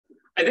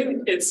I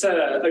think it's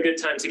a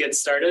good time to get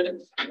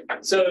started.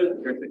 So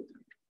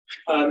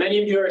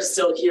many of you are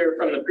still here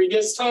from the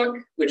previous talk,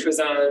 which was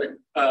on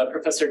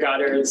Professor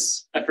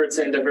Goddard's efforts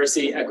in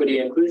diversity, equity,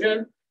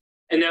 inclusion.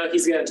 And now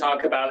he's going to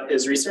talk about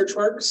his research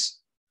works.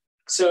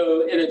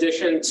 So in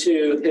addition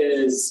to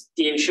his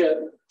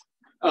deanship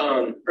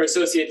or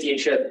associate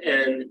deanship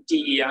in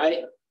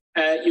DEI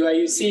at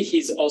UIUC,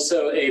 he's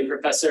also a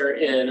professor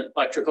in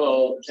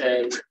electrical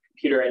and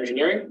computer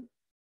engineering.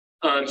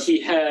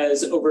 He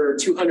has over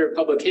 200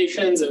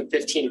 publications and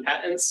 15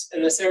 patents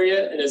in this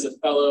area and is a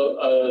fellow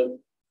of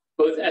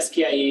both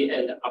SPIE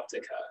and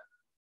Optica.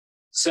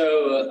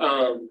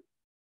 So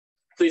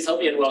please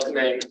help me in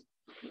welcoming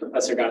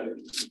Professor Goddard.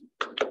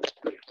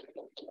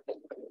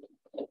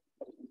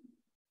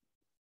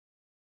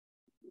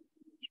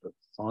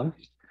 On.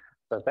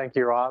 So thank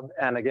you, Rob.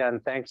 And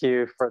again, thank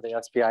you for the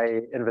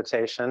SPIE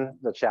invitation,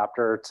 the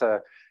chapter,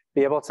 to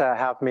be able to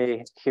have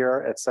me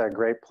here. It's a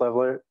great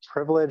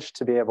privilege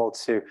to be able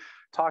to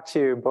talk to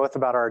you both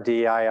about our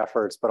DEI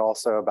efforts, but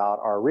also about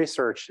our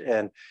research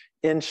in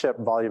chip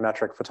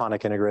volumetric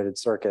photonic integrated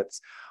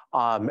circuits.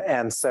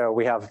 And so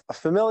we have a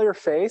familiar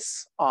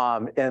face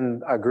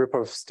in a group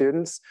of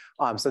students.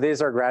 So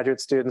these are graduate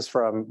students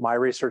from my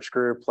research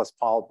group, plus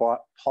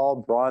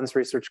Paul Braun's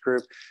research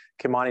group,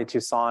 Kimani,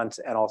 Toussaint,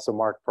 and also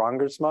Mark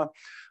Brongersma.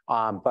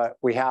 But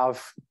we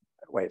have,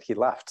 wait, he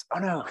left. Oh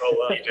no. Oh,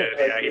 well, he did.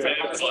 Yeah, he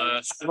left,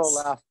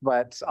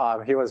 but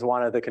he was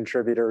one of the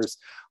contributors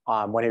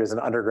when he was an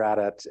undergrad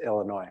at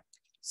Illinois.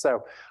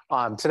 So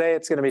today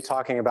it's going to be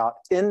talking about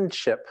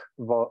in-chip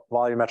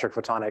volumetric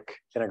photonic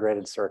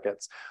integrated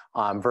circuits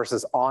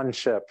versus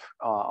on-chip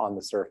on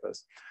the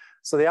surface.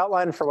 So the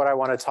outline for what I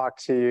want to talk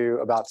to you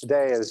about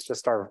today is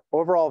just our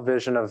overall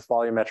vision of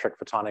volumetric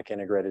photonic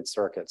integrated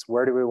circuits.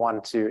 Where do we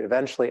want to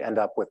eventually end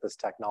up with this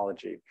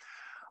technology?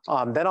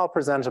 Then I'll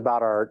present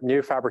about our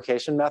new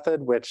fabrication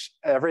method, which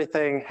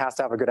everything has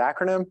to have a good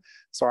acronym.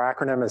 So our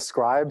acronym is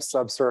SCRIBE,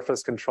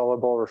 Subsurface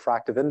Controllable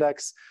Refractive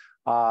Index,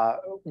 via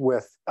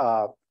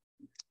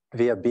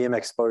beam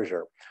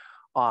exposure.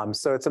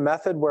 So it's a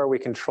method where we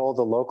control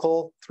the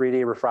local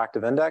 3D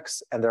refractive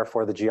index and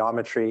therefore the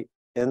geometry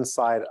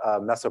inside a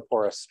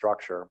mesoporous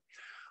structure.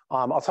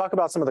 I'll talk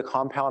about some of the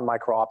compound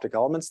micro-optic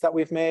elements that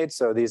we've made.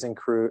 So these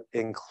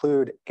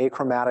include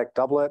achromatic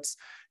doublets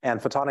and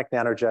photonic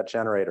nanojet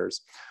generators.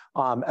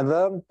 And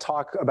then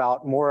talk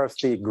about more of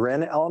the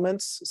GRIN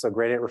elements, so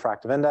gradient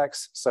refractive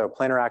index, so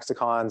planar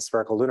axicons,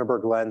 spherical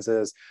Luneburg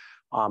lenses,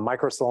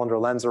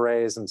 microcylinder lens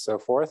arrays, and so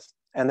forth.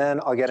 And then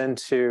I'll get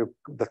into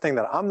the thing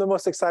that I'm the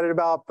most excited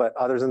about, but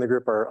others in the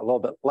group are a little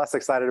bit less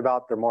excited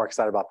about. They're more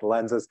excited about the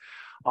lenses,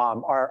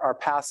 our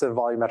passive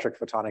volumetric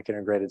photonic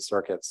integrated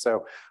circuits.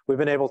 So we've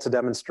been able to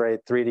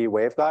demonstrate 3D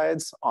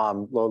waveguides,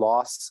 low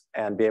loss,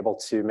 and be able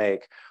to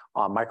make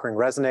microring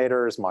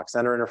resonators, Mach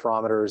Zehnder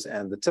interferometers,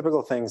 and the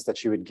typical things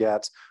that you would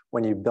get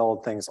when you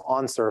build things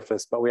on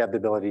surface, but we have the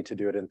ability to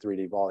do it in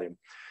 3D volume.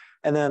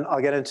 And then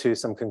I'll get into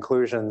some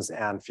conclusions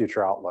and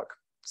future outlook.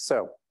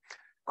 So,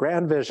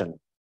 grand vision.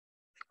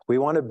 We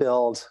want to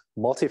build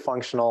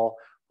multifunctional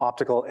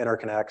optical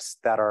interconnects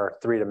that are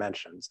 3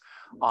 dimensions.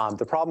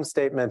 The problem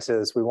statement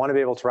is we want to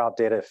be able to route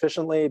data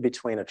efficiently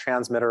between a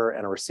transmitter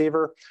and a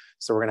receiver.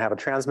 So we're going to have a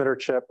transmitter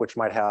chip, which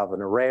might have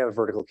an array of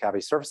vertical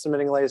cavity surface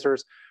emitting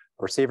lasers,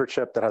 a receiver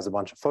chip that has a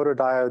bunch of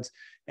photodiodes,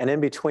 and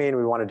in between,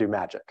 we want to do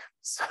magic.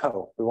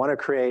 So we want to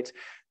create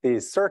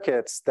these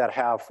circuits that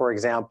have, for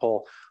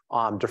example,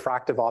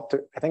 diffractive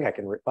optic, I think I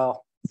can,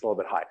 well, it's a little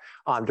bit high.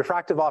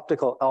 Diffractive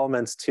optical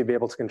elements to be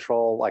able to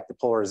control like the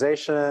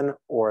polarization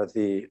or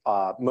the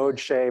mode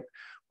shape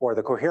or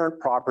the coherent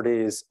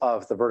properties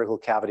of the vertical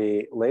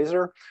cavity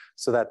laser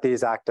so that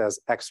these act as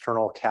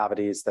external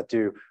cavities that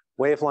do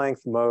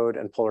wavelength, mode,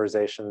 and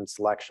polarization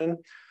selection.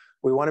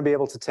 We want to be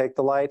able to take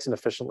the light and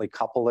efficiently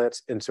couple it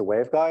into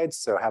waveguides.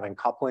 So having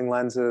coupling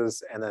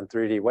lenses and then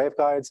 3D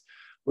waveguides.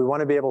 We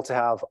want to be able to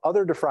have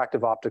other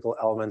diffractive optical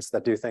elements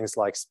that do things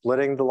like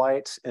splitting the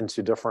light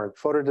into different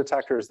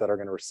photodetectors that are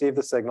going to receive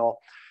the signal.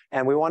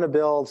 And we want to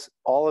build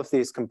all of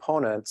these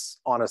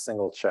components on a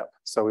single chip.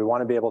 So we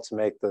want to be able to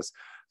make this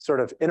sort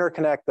of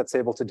interconnect that's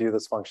able to do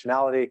this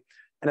functionality.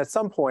 And at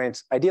some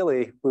point,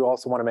 ideally, we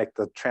also want to make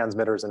the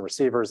transmitters and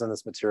receivers in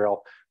this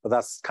material, but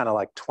that's kind of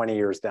like 20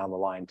 years down the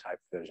line type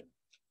vision.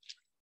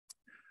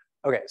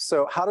 Okay,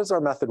 so how does our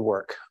method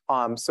work?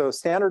 So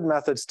standard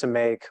methods to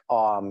make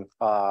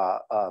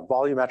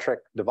volumetric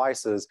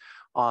devices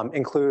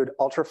include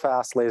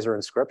ultra-fast laser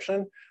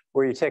inscription,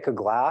 where you take a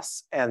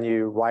glass and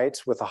you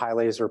write with a high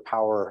laser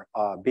power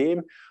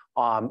beam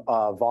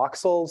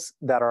voxels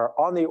that are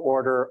on the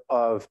order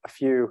of a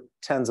few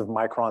tens of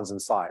microns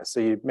in size. So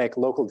you make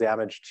local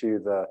damage to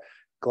the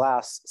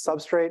glass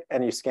substrate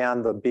and you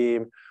scan the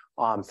beam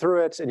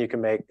through it and you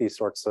can make these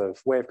sorts of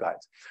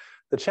waveguides.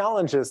 The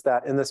challenge is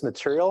that in this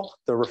material,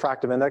 the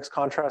refractive index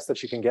contrast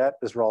that you can get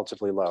is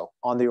relatively low,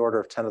 on the order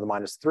of 10 to the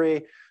minus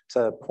 3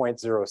 to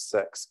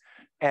 0.06.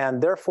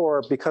 And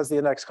therefore, because the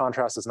index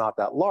contrast is not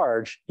that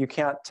large, you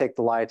can't take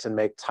the light and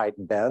make tight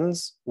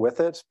bends with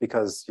it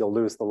because you'll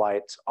lose the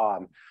light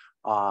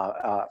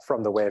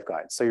from the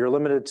waveguide. So you're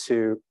limited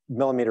to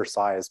millimeter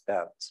size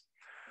bends.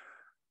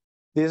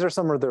 These are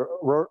some of the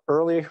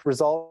early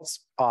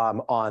results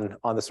on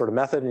this sort of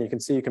method, and you can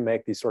see you can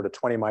make these sort of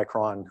 20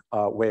 micron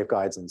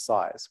waveguides in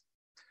size.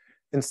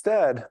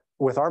 Instead,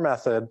 with our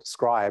method,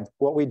 SCRIBE,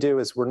 what we do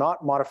is we're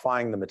not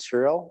modifying the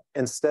material.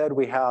 Instead,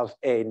 we have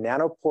a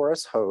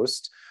nanoporous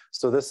host.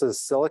 So this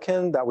is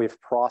silicon that we've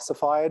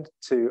porosified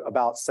to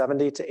about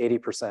 70 to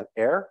 80%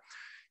 air.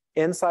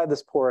 Inside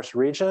this porous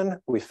region,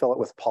 we fill it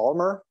with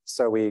polymer.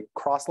 So we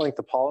cross-link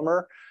the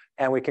polymer,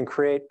 and we can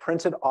create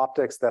printed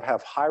optics that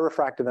have high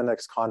refractive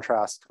index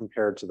contrast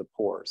compared to the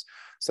pores.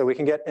 So we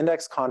can get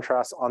index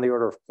contrast on the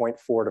order of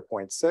 0.4 to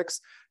 0.6,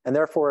 and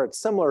therefore it's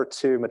similar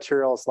to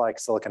materials like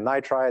silicon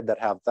nitride that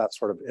have that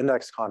sort of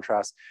index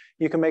contrast.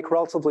 You can make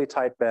relatively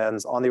tight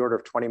bends on the order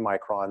of 20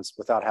 microns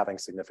without having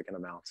significant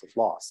amounts of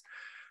loss.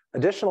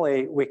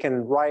 Additionally, we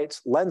can write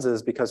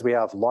lenses because we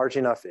have large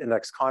enough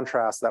index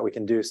contrast that we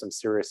can do some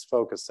serious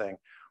focusing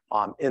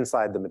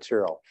inside the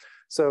material.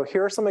 So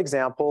here are some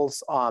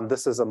examples.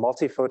 This is a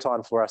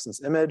multi-photon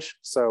fluorescence image.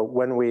 So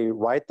when we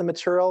write the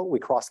material, we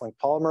cross-link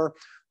polymer.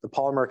 The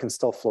polymer can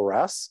still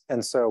fluoresce.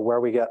 And so where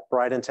we get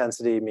bright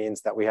intensity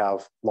means that we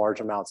have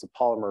large amounts of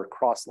polymer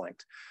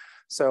cross-linked.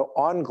 So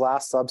on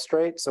glass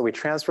substrate, so we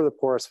transfer the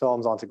porous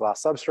films onto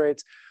glass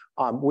substrates.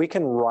 We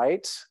can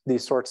write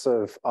these sorts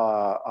of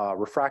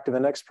refractive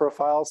index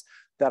profiles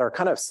that are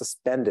kind of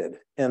suspended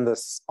in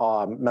this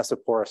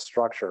mesoporous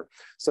structure.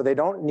 So they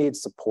don't need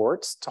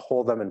supports to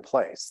hold them in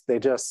place. They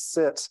just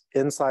sit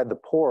inside the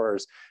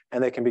pores,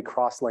 and they can be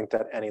cross-linked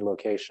at any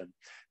location.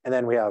 And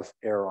then we have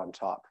air on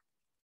top.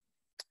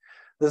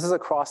 This is a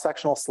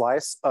cross-sectional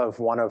slice of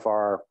one of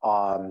our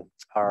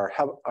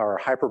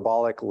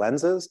hyperbolic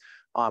lenses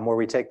where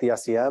we take the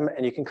SEM,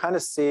 and you can kind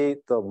of see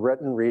the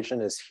written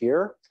region is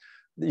here.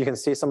 You can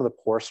see some of the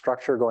pore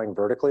structure going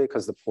vertically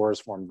because the pores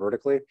form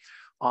vertically.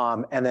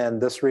 And then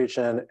this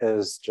region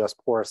is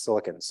just porous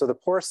silicon. So the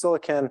porous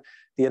silicon,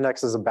 the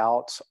index is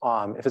about,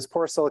 if it's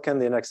porous silicon,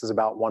 the index is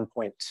about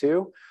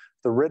 1.2.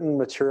 The written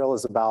material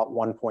is about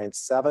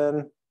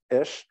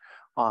 1.7-ish.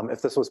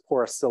 If this was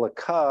porous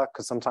silica,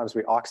 because sometimes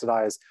we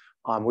oxidize,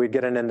 we'd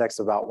get an index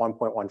of about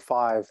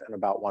 1.15 and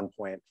about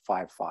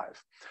 1.55.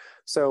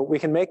 So we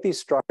can make these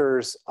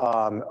structures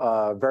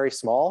very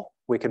small.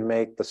 We can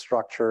make the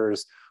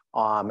structures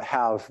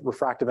have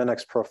refractive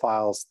index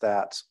profiles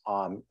that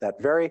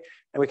vary,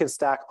 and we can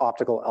stack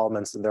optical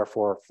elements and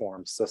therefore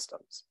form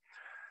systems.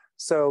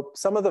 So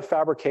some of the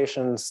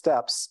fabrication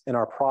steps in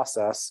our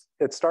process,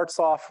 it starts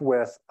off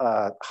with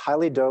a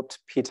highly doped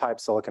P-type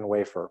silicon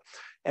wafer,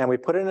 and we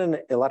put it in an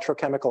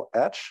electrochemical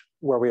etch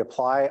where we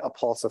apply a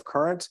pulse of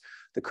current.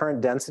 The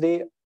current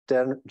density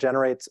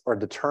generates or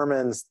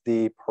determines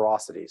the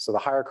porosity. So the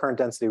higher current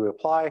density we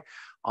apply,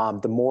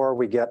 the more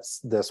we get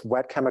this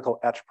wet chemical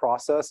etch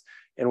process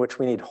in which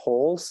we need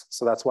holes.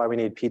 So that's why we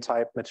need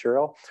P-type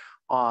material.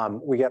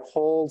 We get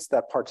holes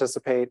that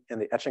participate in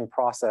the etching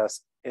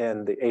process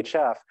in the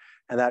HF,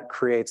 and that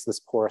creates this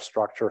porous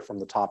structure from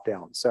the top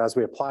down. So as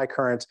we apply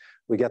current,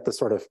 we get this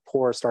sort of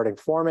pores starting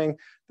forming.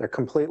 They're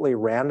completely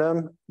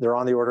random. They're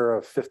on the order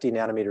of 50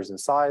 nanometers in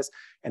size.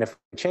 And if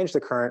we change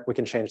the current, we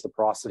can change the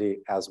porosity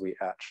as we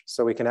etch.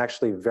 So we can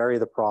actually vary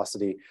the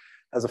porosity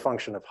as a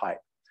function of height.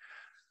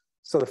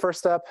 So the first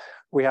step,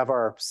 we have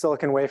our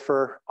silicon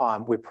wafer.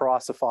 We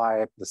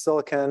porosify the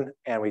silicon,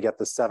 and we get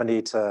the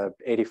 70 to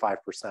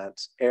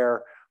 85%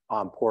 air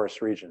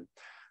porous region.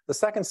 The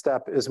second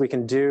step is we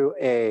can do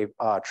a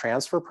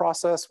transfer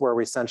process where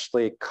we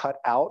essentially cut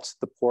out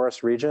the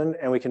porous region,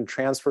 and we can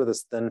transfer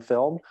this thin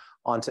film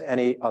onto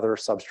any other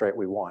substrate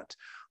we want.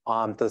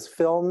 Those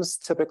films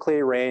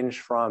typically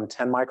range from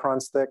 10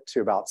 microns thick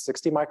to about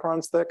 60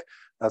 microns thick.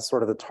 That's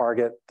sort of the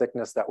target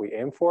thickness that we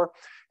aim for.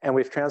 And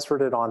we've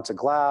transferred it onto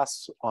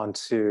glass,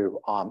 onto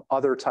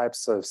other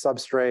types of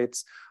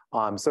substrates.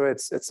 So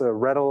it's a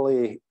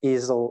readily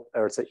easy,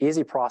 or it's an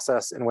easy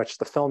process in which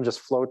the film just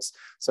floats.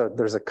 So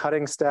there's a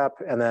cutting step,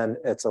 and then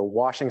it's a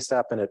washing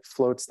step, and it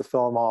floats the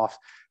film off,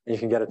 and you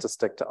can get it to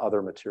stick to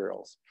other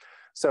materials.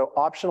 So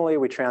optionally,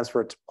 we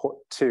transfer it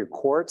to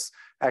quartz.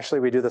 Actually,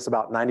 we do this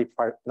about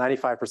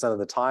 95% of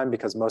the time,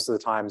 because most of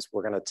the times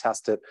we're going to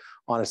test it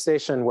on a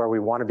station where we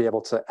want to be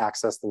able to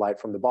access the light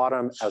from the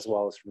bottom as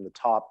well as from the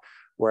top,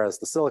 whereas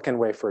the silicon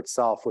wafer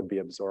itself would be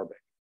absorbing.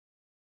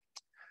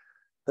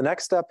 The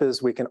next step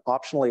is we can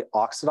optionally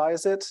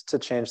oxidize it to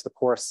change the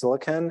porous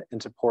silicon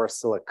into porous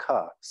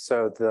silica.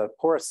 So the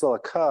porous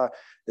silica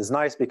is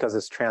nice because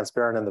it's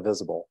transparent and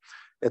visible.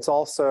 It's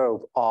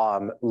also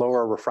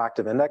lower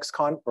refractive index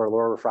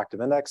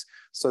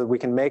so that we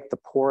can make the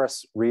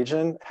porous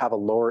region have a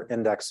lower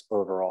index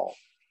overall.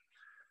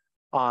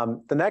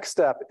 The next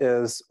step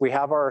is we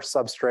have our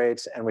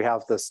substrate, and we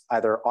have this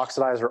either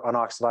oxidized or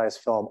unoxidized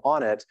film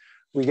on it.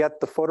 We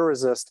get the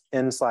photoresist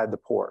inside the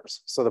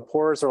pores. So the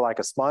pores are like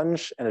a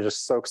sponge, and it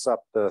just soaks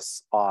up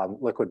this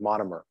liquid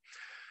monomer.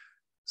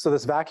 So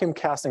this vacuum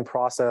casting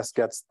process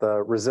gets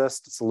the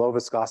resist, it's a low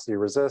viscosity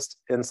resist,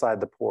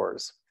 inside the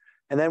pores.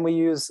 And then we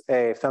use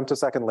a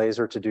femtosecond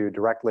laser to do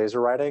direct laser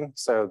writing.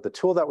 So the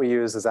tool that we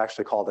use is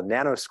actually called a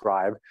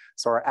nanoscribe.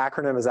 So our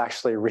acronym is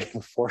actually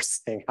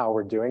reinforcing how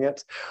we're doing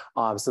it.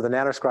 So the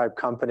nanoscribe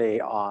company,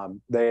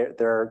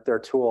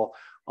 their tool,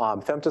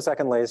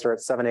 femtosecond laser at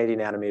 780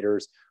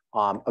 nanometers,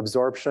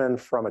 absorption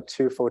from a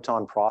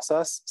 2-photon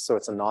process. So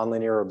it's a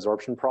nonlinear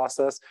absorption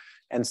process.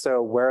 And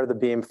so where the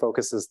beam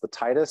focuses the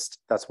tightest,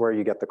 that's where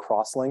you get the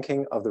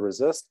cross-linking of the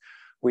resist.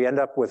 We end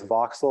up with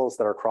voxels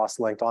that are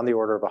cross-linked on the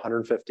order of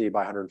 150 by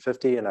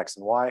 150 in X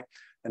and Y,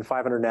 and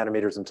 500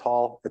 nanometers in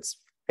tall.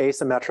 It's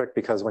asymmetric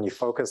because when you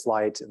focus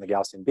light in the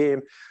Gaussian beam,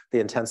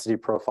 the intensity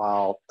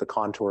profile, the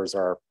contours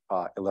are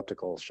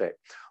elliptical shape.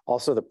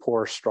 Also, the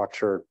pore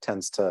structure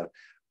tends to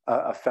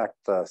affect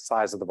the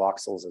size of the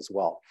voxels as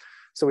well.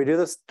 So we do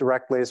this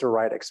direct laser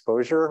write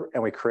exposure,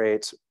 and we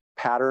create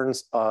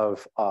patterns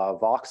of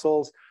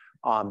voxels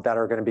that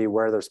are going to be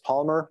where there's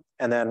polymer.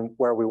 And then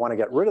where we want to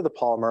get rid of the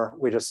polymer,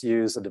 we just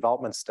use a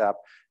development step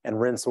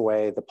and rinse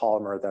away the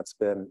polymer that's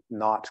been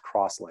not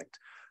cross-linked.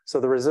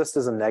 So the resist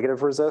is a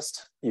negative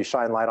resist. You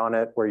shine light on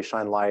it. Where you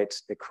shine light,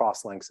 it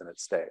cross-links and it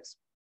stays.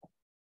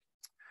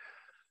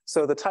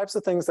 So the types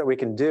of things that we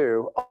can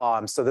do,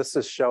 so this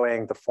is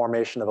showing the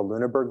formation of a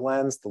Luneburg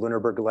lens. The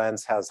Luneburg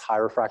lens has high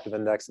refractive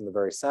index in the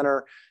very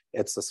center.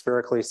 It's a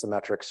spherically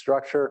symmetric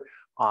structure.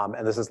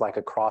 And this is like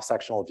a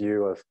cross-sectional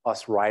view of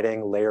us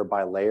writing layer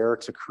by layer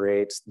to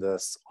create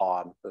this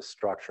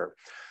structure.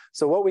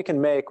 So what we can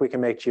make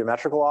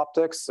geometrical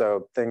optics,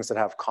 so things that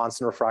have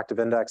constant refractive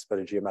index but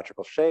a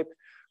geometrical shape.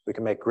 We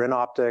can make grin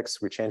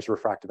optics. We change the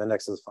refractive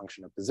index as a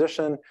function of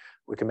position.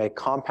 We can make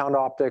compound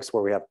optics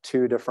where we have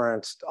 2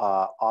 different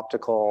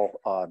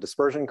optical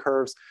dispersion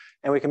curves.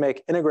 And we can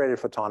make integrated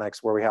photonics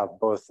where we have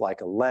both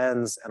like a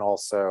lens and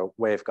also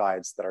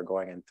waveguides that are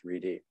going in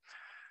 3D.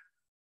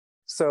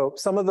 So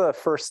some of the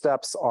first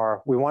steps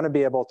are we want to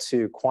be able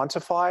to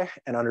quantify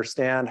and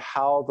understand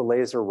how the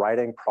laser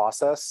writing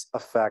process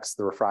affects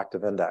the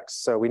refractive index.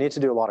 So we need to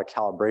do a lot of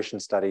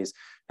calibration studies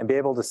and be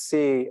able to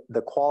see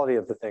the quality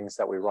of the things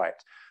that we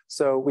write.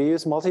 So we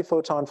use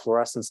multiphoton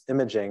fluorescence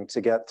imaging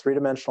to get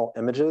 3-dimensional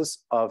images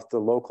of the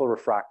local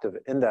refractive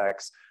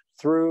index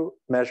through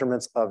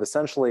measurements of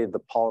essentially the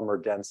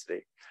polymer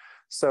density.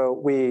 So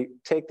we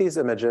take these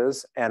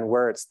images and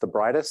where it's the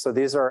brightest, so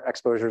these are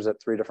exposures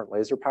at 3 different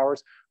laser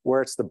powers.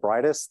 Where it's the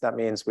brightest, that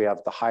means we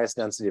have the highest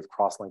density of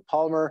cross-linked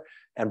polymer.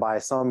 And by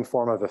some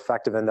form of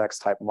effective index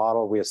type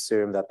model, we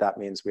assume that that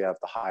means we have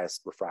the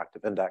highest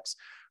refractive index,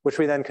 which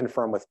we then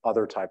confirm with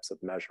other types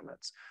of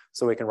measurements.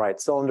 So we can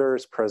write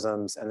cylinders,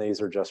 prisms, and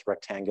these are just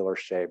rectangular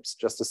shapes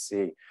just to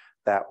see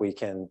that we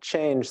can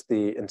change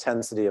the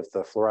intensity of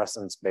the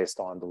fluorescence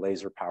based on the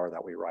laser power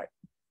that we write.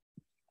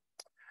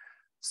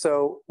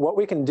 So what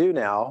we can do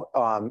now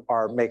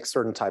are make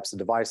certain types of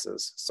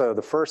devices. So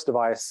the first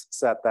device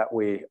set that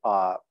we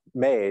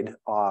made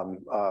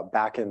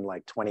back in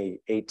like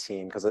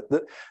 2018, because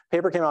the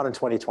paper came out in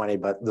 2020,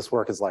 but this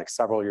work is like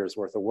several years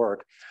worth of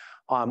work.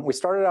 We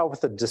started out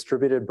with a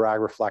distributed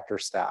Bragg reflector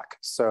stack.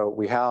 So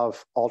we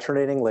have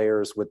alternating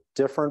layers with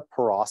different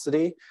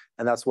porosity,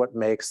 and that's what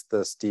makes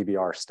this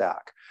DBR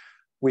stack.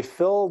 We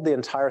filled the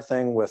entire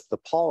thing with the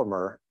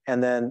polymer,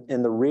 and then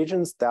in the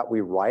regions that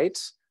we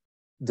write,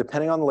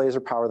 depending on the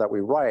laser power that we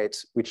write,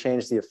 we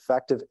change the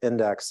effective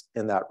index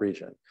in that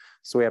region.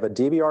 So we have a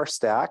DBR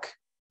stack,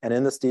 and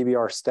in this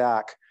DBR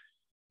stack,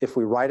 if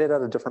we write it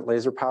at a different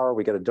laser power,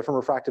 we get a different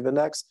refractive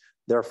index,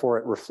 therefore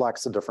it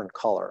reflects a different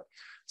color.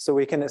 So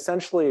we can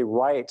essentially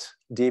write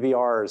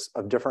DBRs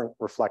of different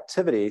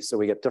reflectivity, so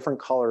we get different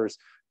colors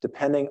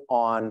depending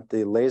on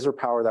the laser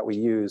power that we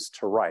use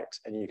to write.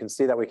 And you can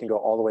see that we can go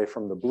all the way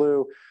from the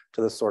blue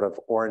to this sort of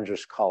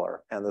orangish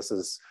color. And this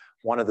is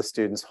one of the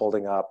students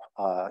holding up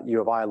a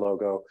U of I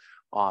logo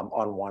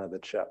on one of the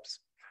chips.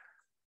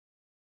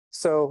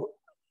 So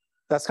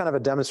that's kind of a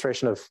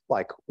demonstration of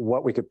like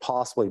what we could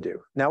possibly do.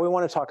 Now we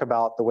want to talk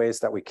about the ways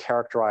that we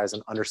characterize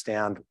and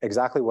understand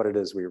exactly what it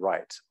is we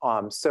write.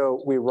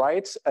 So we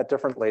write at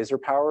different laser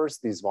powers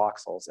these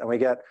voxels, and we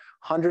get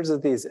hundreds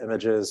of these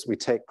images. We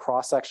take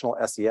cross-sectional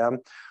SEM.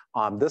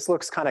 This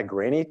looks kind of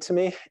grainy to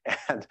me,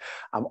 and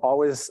I'm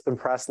always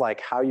impressed like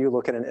how you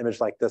look at an image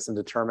like this and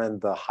determine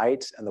the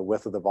height and the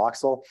width of the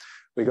voxel.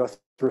 We go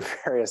through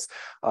various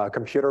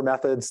computer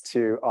methods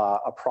to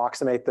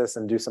approximate this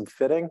and do some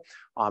fitting,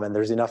 and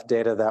there's enough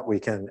data that we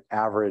can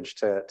average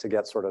to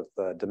get sort of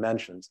the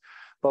dimensions.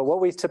 But what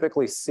we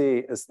typically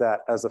see is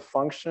that as a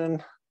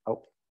function,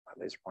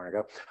 laser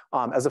pointer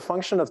go, as a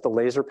function of the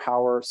laser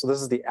power, so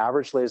this is the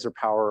average laser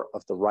power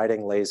of the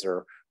writing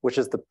laser, which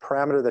is the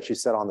parameter that you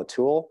set on the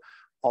tool.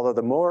 Although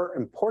the more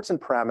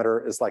important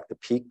parameter is like the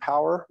peak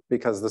power,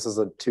 because this is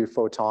a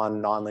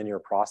 2-photon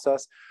nonlinear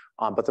process,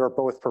 but they're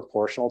both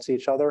proportional to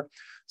each other.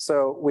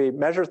 So we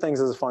measure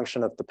things as a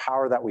function of the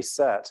power that we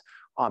set.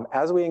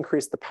 As we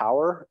increase the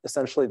power,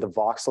 essentially the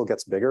voxel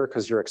gets bigger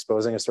because you're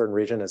exposing a certain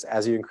region.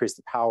 As you increase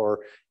the power,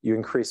 you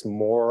increase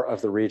more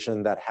of the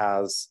region that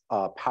has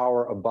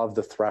power above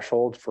the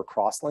threshold for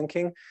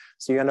cross-linking.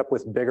 So you end up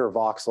with bigger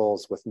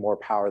voxels with more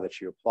power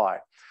that you apply.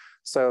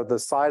 So the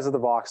size of the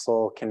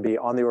voxel can be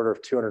on the order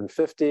of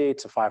 250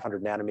 to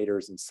 500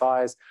 nanometers in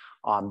size.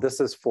 This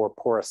is for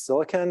porous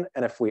silicon,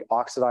 and if we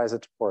oxidize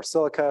it to porous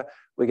silica,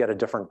 we get a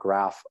different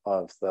graph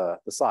of the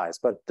size.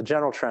 But the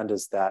general trend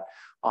is that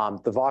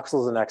the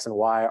voxels in X and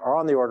Y are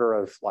on the order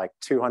of like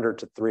 200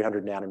 to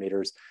 300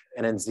 nanometers,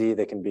 and in Z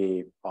they can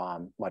be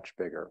much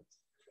bigger.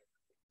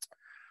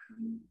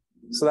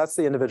 So that's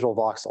the individual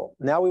voxel.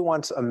 Now we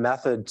want a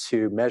method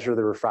to measure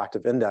the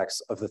refractive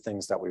index of the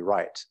things that we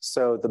write.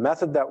 So the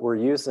method that we're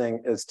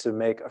using is to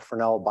make a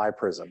Fresnel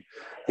biprism.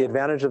 The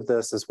advantage of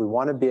this is we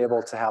want to be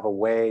able to have a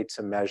way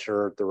to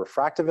measure the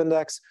refractive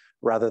index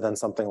rather than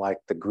something like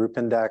the group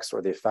index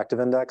or the effective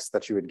index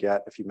that you would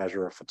get if you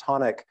measure a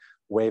photonic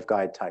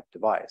waveguide type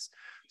device.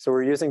 So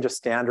we're using just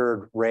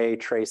standard ray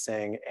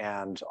tracing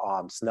and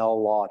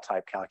Snell law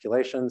type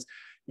calculations.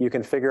 You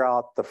can figure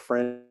out the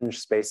fringe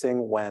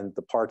spacing when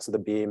the parts of the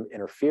beam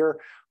interfere.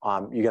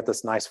 You get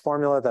this nice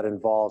formula that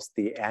involves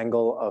the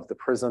angle of the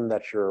prism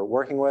that you're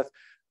working with,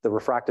 the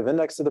refractive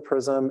index of the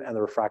prism, and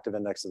the refractive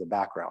index of the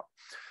background.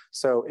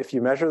 So if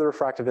you measure the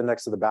refractive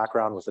index of the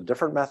background with a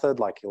different method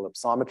like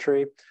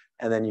ellipsometry,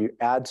 and then you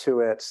add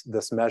to it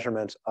this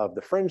measurement of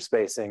the fringe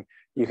spacing,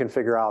 you can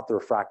figure out the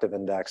refractive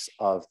index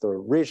of the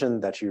region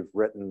that you've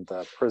written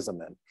the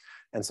prism in.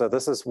 And so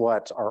this is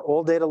what our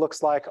old data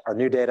looks like. Our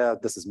new data,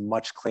 this is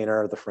much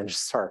cleaner. The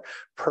fringes are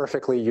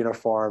perfectly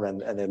uniform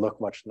and they look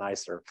much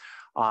nicer.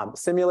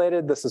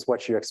 Simulated, this is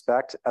what you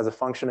expect. As a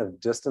function of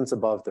distance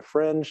above the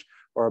fringe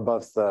or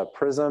above the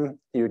prism,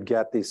 you'd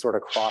get these sort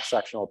of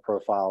cross-sectional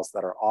profiles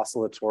that are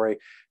oscillatory,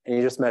 and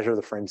you just measure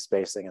the fringe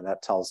spacing, and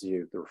that tells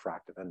you the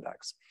refractive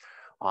index.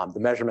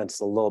 The measurement's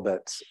a little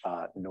bit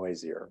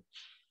noisier.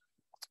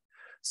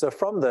 So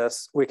from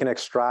this, we can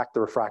extract the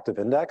refractive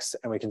index,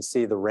 and we can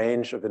see the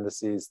range of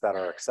indices that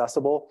are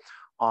accessible.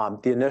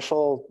 The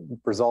initial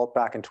result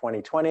back in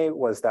 2020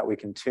 was that we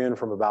can tune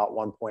from about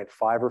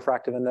 1.5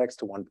 refractive index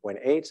to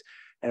 1.8.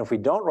 And if we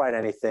don't write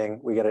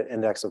anything, we get an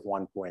index of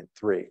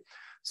 1.3.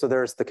 So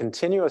there's the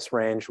continuous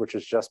range, which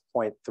is just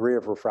 0.3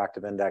 of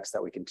refractive index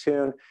that we can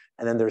tune.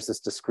 And then there's this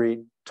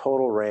discrete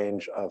total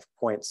range of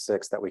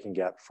 0.6 that we can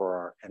get for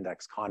our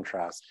index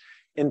contrast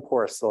in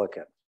porous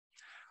silicon.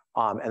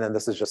 And then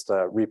this is just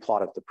a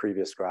replot of the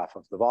previous graph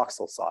of the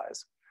voxel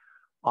size.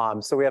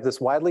 So we have this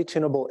widely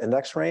tunable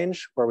index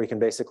range where we can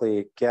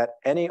basically get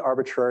any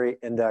arbitrary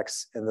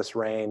index in this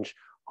range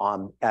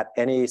at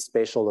any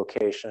spatial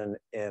location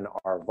in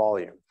our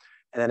volume.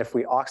 And then if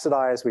we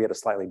oxidize, we get a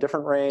slightly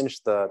different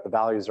range. The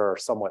values are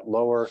somewhat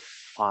lower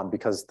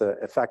because the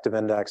effective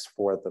index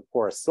for the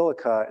porous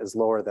silica is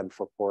lower than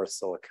for porous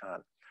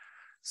silicon.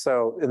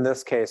 So in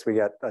this case, we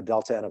get a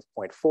delta N of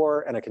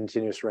 0.4 and a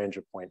continuous range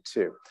of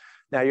 0.2.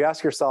 Now you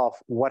ask yourself,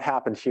 what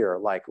happened here?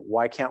 Like,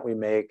 why can't we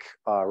make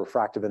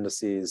refractive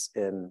indices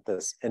in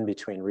this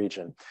in-between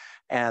region?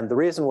 And the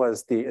reason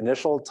was the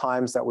initial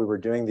times that we were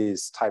doing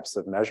these types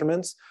of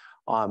measurements,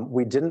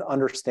 we didn't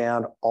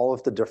understand all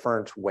of the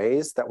different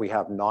ways that we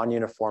have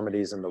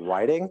non-uniformities in the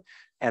writing.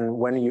 And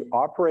when you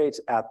operate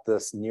at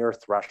this near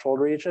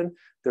threshold region,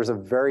 there's a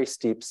very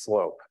steep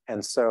slope.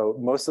 And so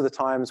most of the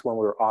times when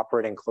we were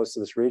operating close to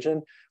this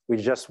region, we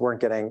just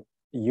weren't getting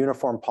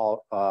uniform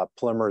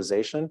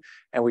polymerization,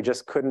 and we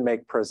just couldn't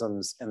make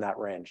prisms in that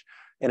range.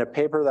 In a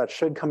paper that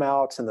should come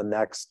out in the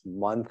next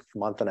month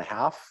and a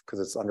half, because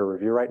it's under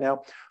review right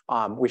now,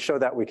 we show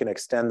that we can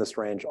extend this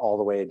range all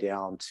the way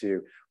down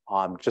to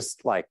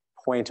just like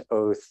 0.03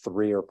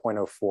 or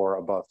 0.04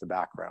 above the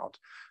background.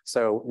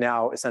 So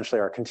now essentially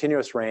our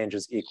continuous range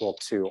is equal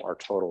to our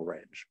total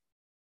range.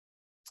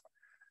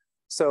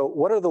 So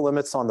what are the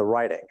limits on the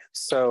writing?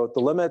 So the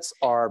limits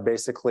are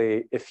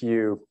basically if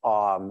you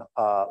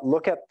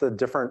look at the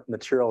different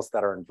materials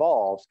that are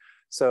involved.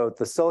 So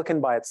the silicon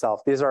by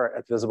itself, these are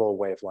at visible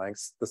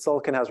wavelengths. The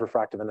silicon has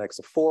refractive index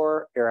of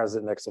 4, air has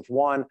an index of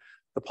 1.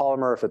 The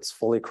polymer, if it's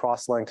fully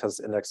cross-linked, has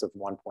an index of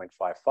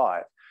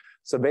 1.55.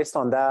 So based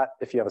on that,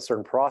 if you have a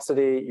certain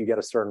porosity, you get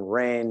a certain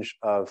range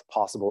of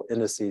possible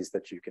indices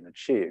that you can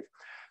achieve.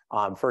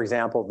 For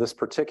example, this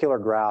particular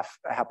graph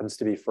happens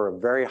to be for a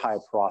very high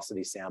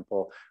porosity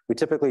sample. We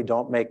typically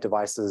don't make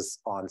devices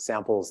on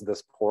samples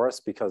this porous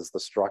because the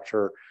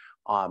structure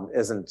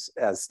isn't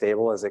as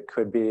stable as it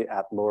could be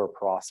at lower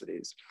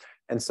porosities.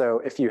 And so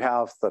if you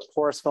have the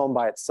porous film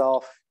by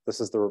itself, this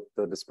is the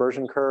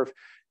dispersion curve.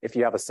 If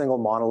you have a single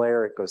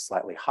monolayer, it goes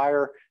slightly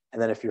higher.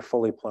 And then if you're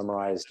fully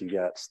polymerized, you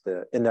get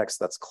the index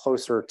that's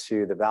closer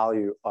to the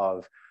value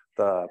of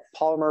the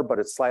polymer, but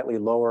it's slightly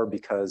lower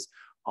because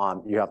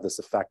you have this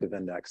effective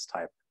index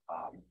type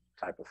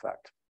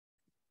effect.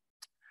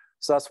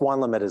 So that's one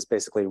limit, is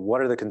basically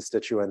what are the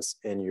constituents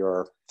in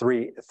your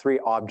three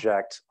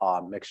object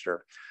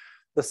mixture.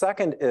 The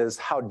second is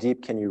how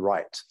deep can you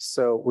write?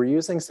 So we're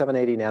using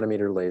 780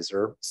 nanometer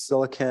laser.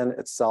 Silicon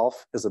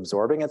itself is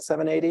absorbing at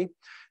 780.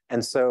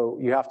 And so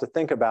you have to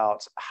think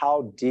about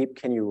how deep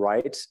can you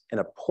write in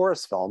a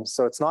porous film.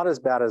 So it's not as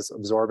bad as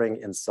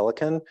absorbing in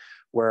silicon,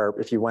 where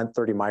if you went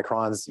 30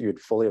 microns, you'd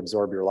fully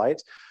absorb your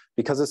light.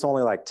 Because it's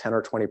only like 10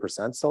 or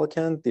 20%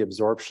 silicon, the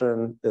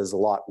absorption is a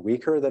lot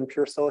weaker than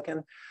pure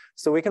silicon.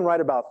 So we can write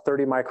about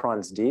 30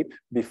 microns deep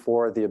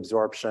before the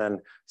absorption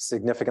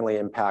significantly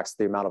impacts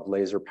the amount of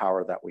laser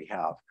power that we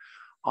have.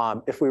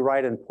 If we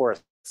write in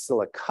porous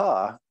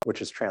silica,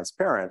 which is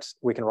transparent,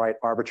 we can write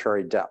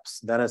arbitrary depths.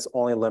 Then it's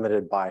only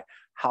limited by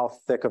how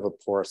thick of a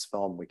porous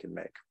film we can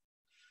make.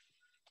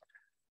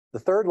 The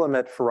third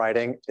limit for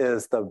writing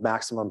is the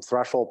maximum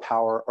threshold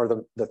power,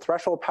 or the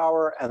threshold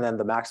power, and then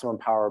the maximum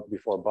power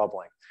before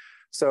bubbling.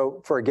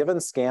 So for a given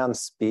scan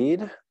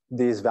speed,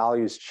 these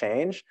values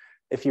change.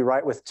 If you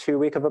write with too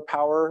weak of a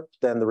power,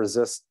 then the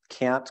resist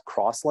can't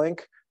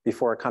cross-link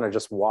before it kind of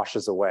just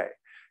washes away.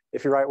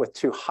 If you write with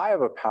too high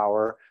of a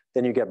power,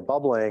 then you get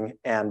bubbling,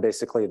 and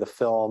basically the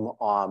film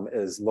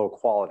is low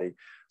quality.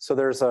 So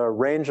there's a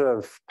range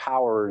of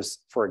powers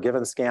for a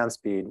given scan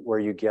speed where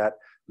you get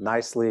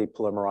nicely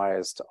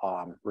polymerized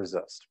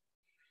resist.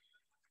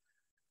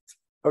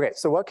 Okay,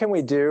 so what can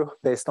we do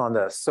based on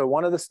this? So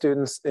one of the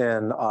students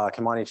in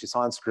Kimani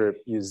Toussaint's group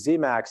used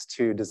Zmax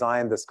to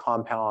design this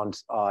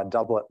compound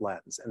doublet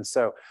lens. And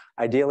so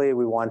ideally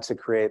we want to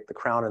create the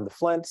crown and the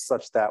flint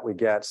such that we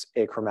get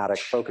achromatic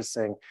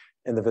focusing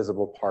in the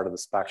visible part of the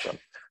spectrum.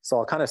 So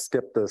I'll kind of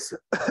skip this,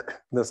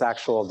 this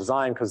actual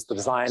design because the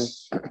design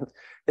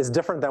is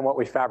different than what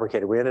we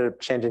fabricated. We ended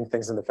up changing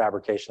things in the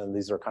fabrication.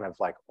 These are kind of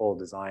like old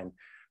design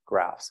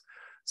graphs.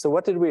 So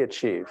what did we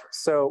achieve?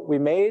 So we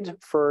made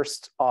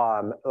first,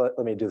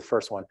 let me do the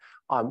first one.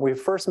 We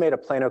first made a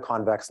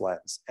plano-convex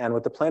lens. And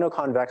with the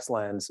plano-convex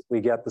lens, we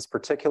get this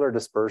particular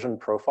dispersion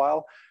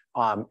profile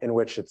in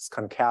which its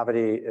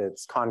concavity,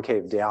 it's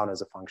concave down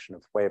as a function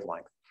of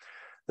wavelength.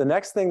 The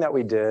next thing that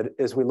we did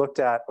is we looked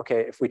at,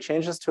 okay, if we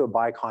change this to a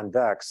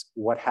biconvex,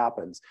 what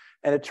happens?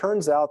 And it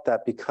turns out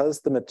that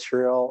because the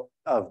material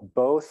of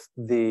both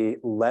the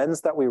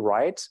lens that we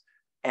write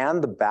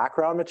and the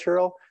background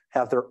material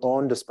have their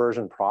own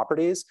dispersion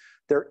properties,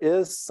 there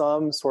is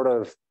some sort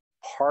of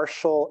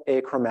partial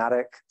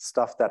achromatic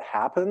stuff that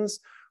happens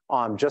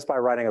just by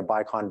writing a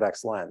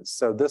biconvex lens.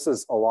 So this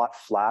is a lot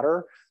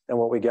flatter than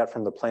what we get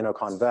from the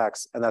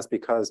plano-convex, and that's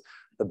because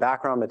the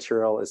background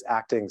material is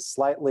acting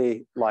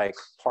slightly like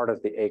part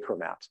of the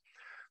achromat.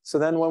 So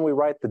then when we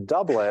write the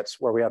doublet,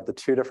 where we have the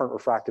two different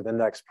refractive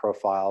index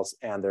profiles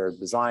and they're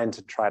designed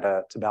to try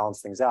to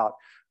balance things out,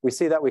 we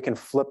see that we can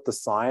flip the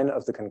sign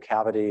of the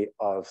concavity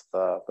of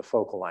the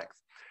focal length.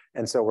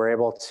 And so we're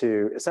able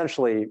to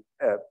essentially,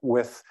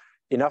 with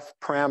enough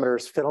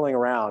parameters fiddling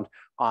around,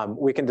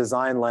 we can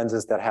design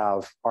lenses that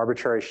have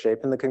arbitrary shape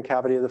in the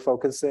concavity of the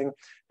focusing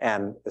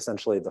and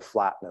essentially the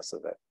flatness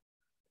of it.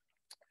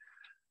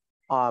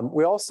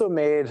 We also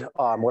made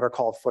what are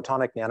called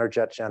photonic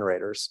nanojet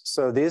generators.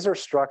 So these are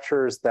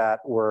structures that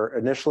were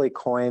initially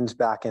coined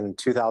back in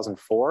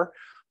 2004.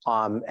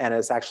 And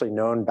it's actually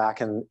known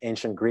back in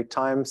ancient Greek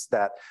times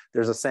that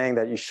there's a saying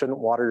that you shouldn't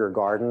water your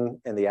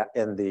garden in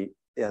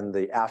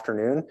the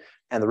afternoon.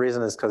 And the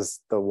reason is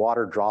because the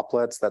water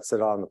droplets that sit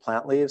on the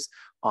plant leaves,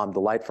 the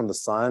light from the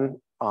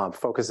sun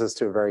focuses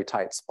to a very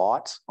tight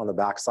spot on the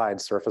backside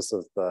surface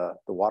of the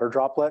water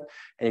droplet,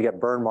 and you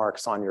get burn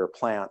marks on your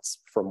plants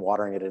from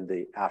watering it in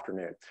the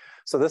afternoon.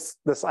 So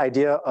this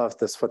idea of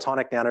this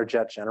photonic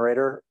nanojet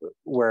generator,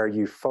 where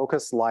you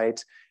focus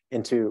light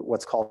into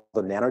what's called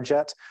the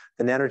nanojet.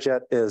 The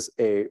nanojet is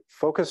a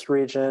focused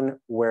region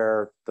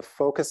where the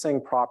focusing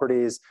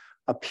properties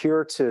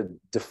appear to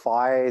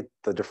defy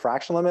the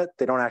diffraction limit.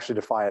 They don't actually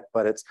defy it,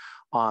 but it's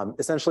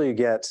essentially you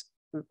get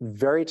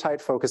very tight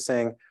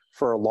focusing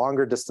for a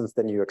longer distance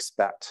than you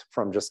expect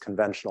from just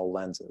conventional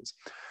lenses.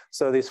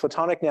 So these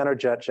photonic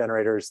nanojet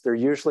generators, they're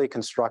usually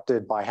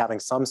constructed by having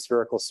some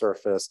spherical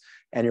surface,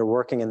 and you're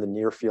working in the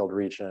near field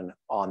region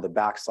on the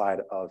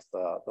backside of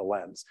the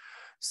lens.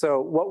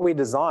 So what we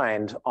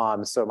designed,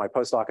 so my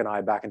postdoc and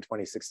I back in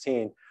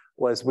 2016,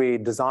 was we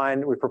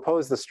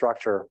proposed the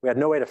structure. We had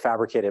no way to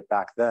fabricate it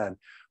back then,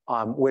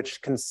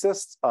 which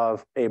consists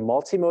of a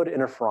multi-mode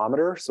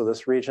interferometer. So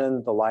this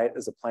region, the light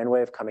is a plane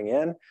wave coming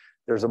in.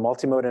 There's a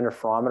multi-mode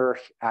interferometer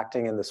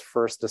acting in this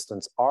first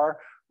distance R,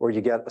 where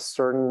you get a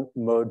certain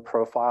mode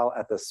profile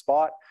at this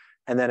spot.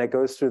 And then it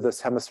goes through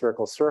this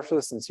hemispherical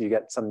surface, and so you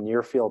get some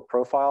near field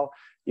profile.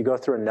 You go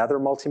through another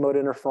multi-mode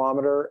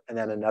interferometer and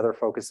then another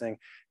focusing.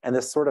 And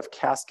this sort of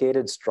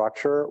cascaded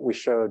structure we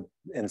showed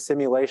in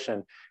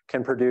simulation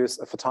can produce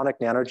a photonic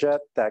nanojet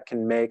that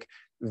can make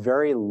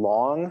very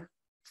long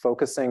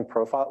focusing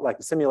profile. Like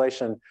the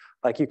simulation,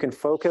 like you can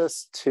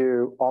focus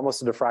to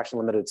almost a diffraction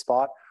limited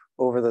spot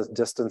over the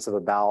distance of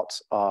about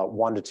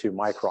 1 to 2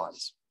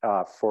 microns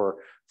for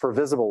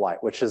visible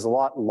light, which is a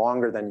lot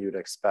longer than you'd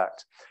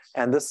expect.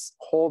 And this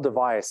whole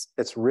device,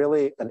 it's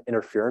really an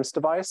interference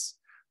device,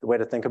 the way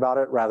to think about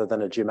it, rather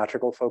than a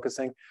geometrical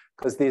focusing,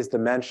 because these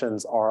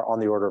dimensions are on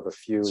the order of a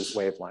few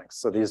wavelengths.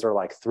 So these are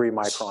like 3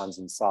 microns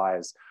in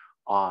size,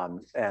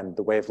 and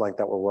the wavelength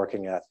that we're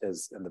working at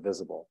is in the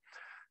visible.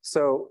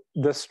 So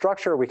the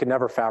structure, we could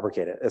never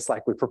fabricate it. It's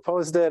like we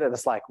proposed it and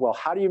it's like, well,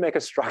 how do you make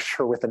a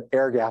structure with an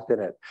air gap in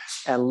it?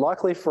 And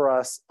luckily for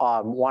us,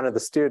 one of the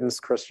students,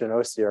 Christian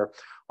Osier,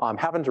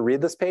 happened to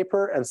read this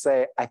paper and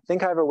say, I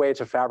think I have a way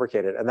to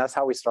fabricate it. And that's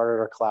how we started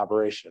our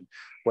collaboration,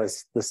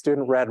 was the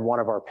student read one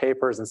of our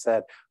papers and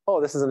said,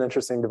 oh, this is an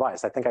interesting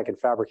device. I think I can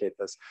fabricate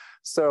this.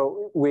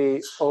 So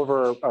we,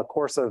 over a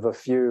course of a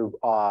few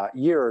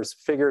years,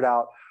 figured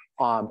out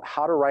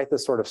how to write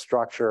this sort of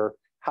structure,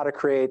 how to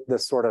create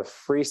this sort of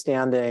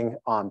freestanding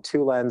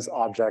two-lens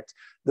object.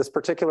 This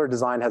particular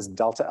design has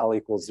delta L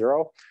equals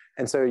 0.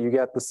 And so you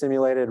get the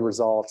simulated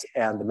results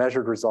and the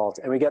measured results,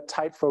 and we get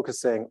tight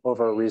focusing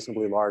over a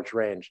reasonably large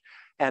range.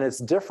 And it's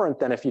different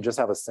than if you just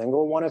have a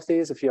single one of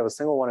these. If you have a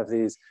single one of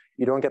these,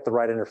 you don't get the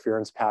right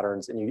interference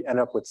patterns, and you end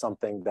up with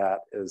something that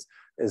is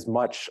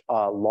much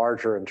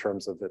larger in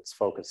terms of its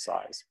focus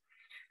size.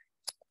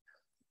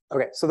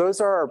 Okay, so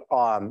those are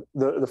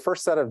the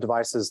first set of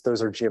devices.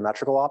 Those are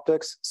geometrical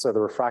optics. So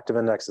the refractive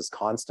index is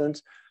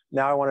constant.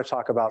 Now I want to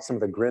talk about some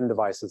of the GRIN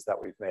devices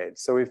that we've made.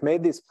 So we've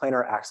made these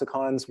planar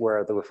axicons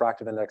where the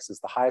refractive index is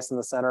the highest in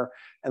the center,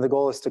 and the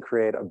goal is to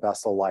create a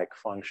Bessel-like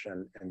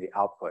function in the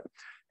output.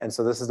 And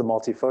so this is the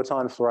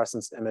multi-photon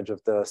fluorescence image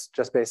of this,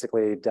 just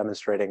basically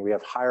demonstrating we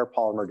have higher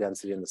polymer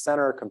density in the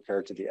center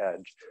compared to the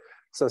edge.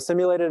 So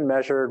simulated and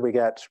measured, we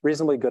get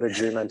reasonably good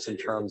agreement in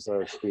terms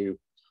of the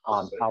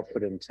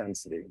output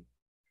intensity.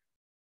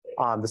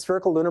 The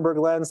spherical Luneburg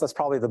lens, that's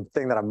probably the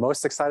thing that I'm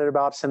most excited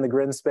about in the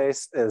GRIN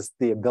space, is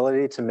the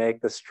ability to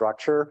make the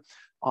structure.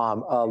 A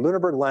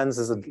Luneburg lens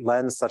is a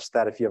lens such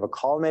that if you have a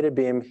collimated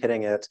beam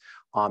hitting it,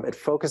 it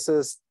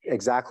focuses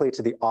exactly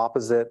to the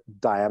opposite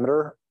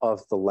diameter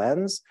of the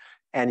lens,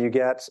 and you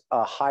get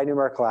a high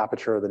numerical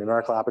aperture. The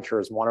numerical aperture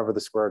is 1 over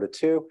the square root of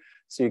 2,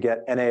 so you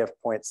get NA of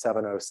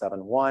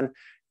 0.7071.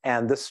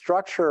 And this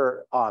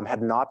structure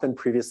had not been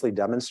previously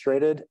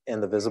demonstrated in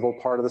the visible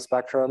part of the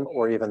spectrum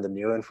or even the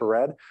near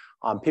infrared.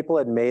 People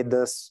had made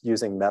this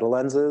using meta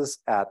lenses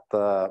at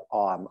the,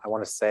 I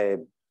want to say,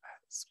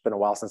 it's been a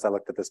while since I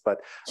looked at this, but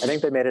I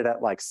think they made it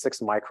at like 6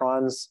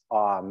 microns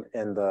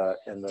in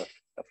the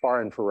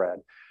far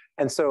infrared.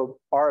 And so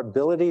our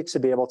ability to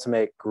be able to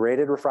make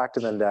graded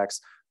refractive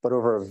index, but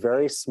over a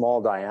very small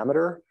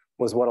diameter,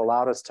 was what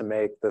allowed us to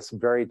make this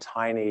very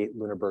tiny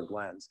Luneburg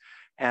lens.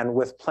 And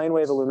with plane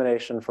wave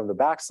illumination from the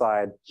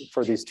backside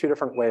for these 2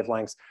 different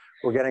wavelengths,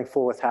 we're getting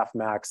full width half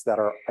max that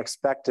are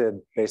expected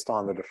based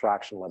on the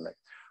diffraction limit.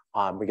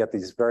 We get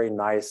these very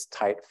nice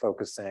tight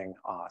focusing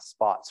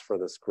spots for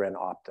this GRIN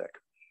optic.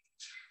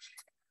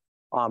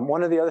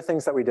 One of the other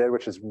things that we did,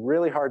 which is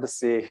really hard to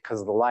see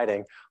because of the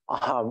lighting,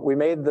 we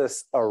made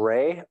this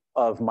array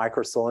of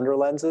microcylinder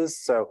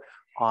lenses. So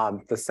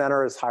the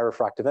center is high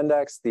refractive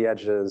index, the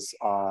edge is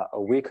a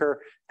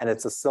weaker, and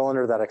it's a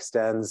cylinder that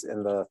extends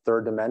in the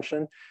 3rd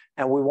dimension.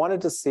 And we wanted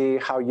to see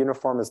how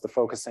uniform is the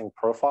focusing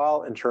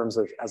profile in terms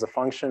of, as a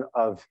function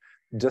of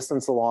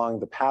distance along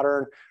the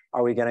pattern,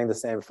 are we getting the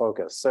same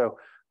focus? So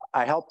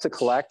I helped to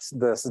collect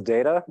this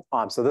data.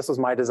 So this was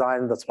my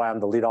design. That's why I'm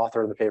the lead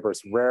author of the paper.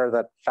 It's rare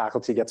that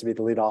faculty get to be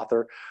the lead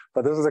author,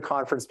 but this was a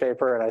conference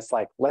paper and I was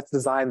like, let's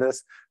design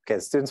this. Okay,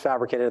 the students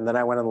fabricated, and then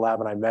I went in the lab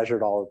and I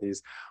measured all of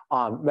these.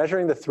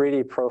 Measuring the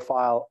 3D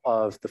profile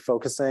of the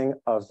focusing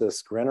of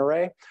this GRIN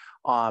array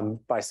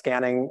by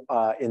scanning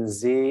in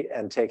Z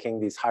and taking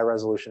these high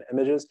resolution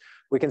images,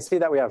 we can see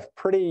that we have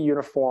pretty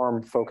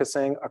uniform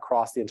focusing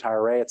across the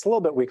entire array. It's a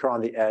little bit weaker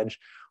on the edge,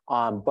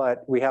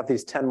 but we have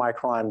these 10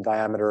 micron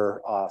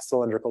diameter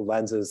cylindrical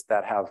lenses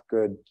that have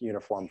good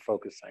uniform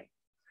focusing.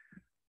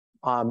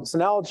 So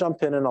now I'll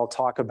jump in and I'll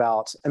talk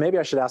about, and maybe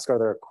I should ask, are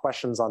there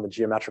questions on the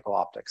geometrical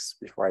optics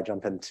before I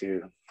jump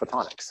into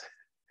photonics?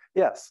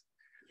 Yes.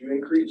 Did you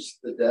increase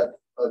the depth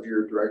of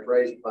your direct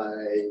write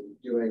by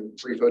doing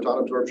free photon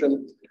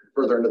absorption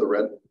further into the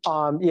red?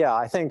 Yeah,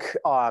 I think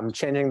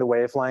changing the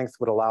wavelength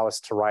would allow us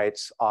to write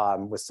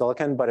with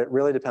silicon, but it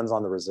really depends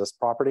on the resist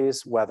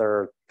properties,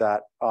 whether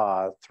that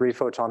 3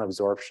 photon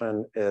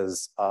absorption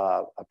is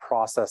a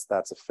process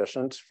that's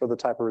efficient for the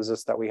type of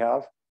resist that we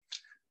have.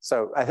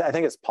 So I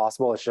think it's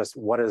possible. It's just,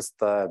 what is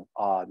the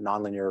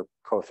nonlinear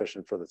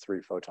coefficient for the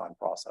 3 photon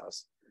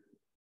process?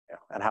 Yeah,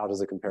 and how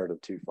does it compare to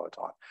 2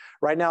 photon?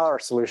 Right now, our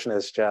solution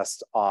is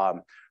just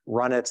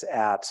run it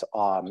at,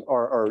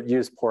 or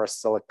use porous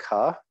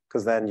silica,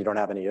 because then you don't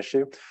have any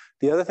issue.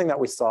 The other thing that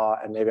we saw,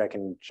 and maybe I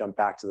can jump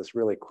back to this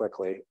really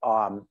quickly,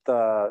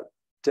 the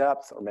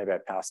depth, or maybe I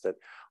passed it,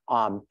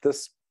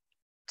 this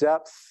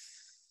depth,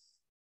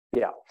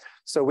 yeah.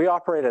 So we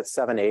operate at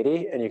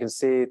 780, and you can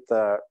see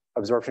the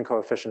absorption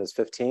coefficient is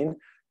 15.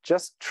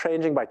 Just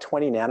changing by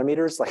 20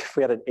 nanometers, like if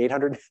we had an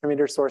 800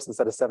 nanometer source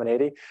instead of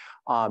 780,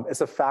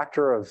 it's a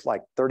factor of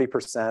like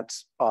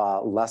 30%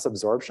 less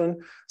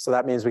absorption. So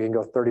that means we can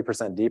go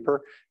 30%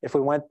 deeper. If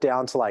we went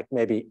down to like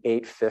maybe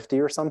 850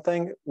 or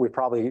something, we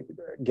probably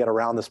get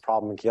around this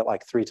problem and get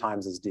like 3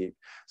 times as deep.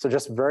 So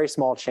just very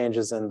small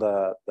changes in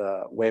the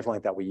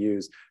wavelength that we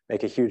use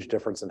make a huge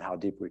difference in how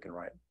deep we can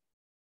write.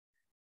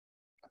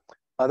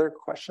 Other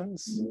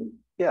questions?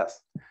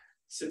 Yes.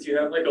 Since you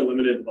have like a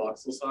limited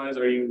voxel size,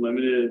 are you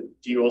limited?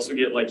 Do you also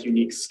get like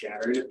unique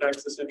scattering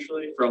effects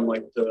essentially from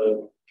like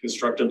the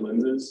constructed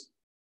lenses?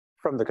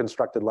 From the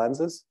constructed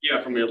lenses?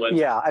 Yeah, from your lens.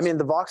 Yeah, I mean,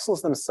 the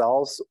voxels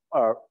themselves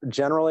are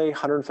generally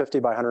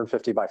 150 by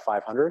 150 by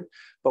 500,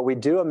 but we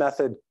do a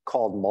method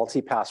called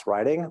multi-pass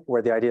writing,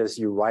 where the idea is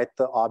you write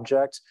the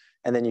object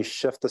and then you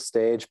shift the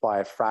stage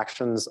by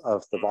fractions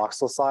of the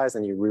voxel size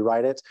and you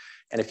rewrite it.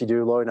 And if you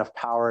do low enough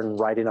power and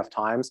write enough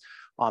times,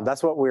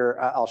 that's what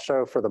I'll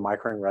show for the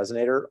microring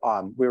resonator.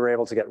 We were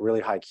able to get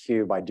really high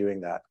Q by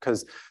doing that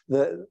because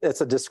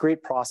it's a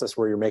discrete process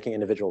where you're making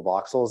individual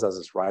voxels as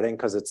it's writing,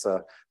 because it's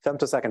a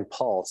femtosecond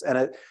pulse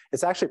and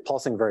it's actually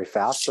pulsing very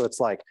fast. So it's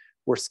like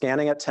we're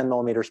scanning at 10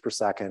 millimeters per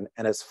second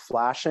and it's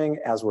flashing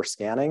as we're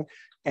scanning.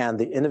 And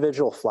the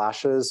individual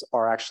flashes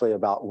are actually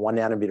about 1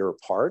 nanometer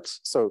apart.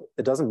 So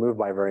it doesn't move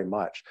by very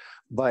much,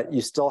 but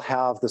you still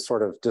have the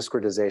sort of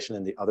discretization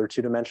in the other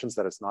 2 dimensions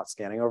that it's not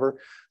scanning over.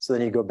 So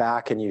then you go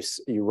back and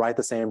you write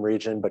the same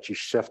region, but you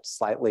shift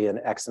slightly in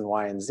X and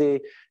Y and Z,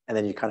 and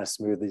then you kind of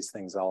smooth these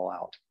things all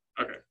out.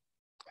 Okay.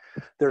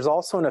 There's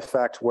also an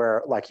effect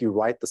where like you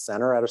write the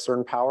center at a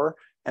certain power,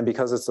 and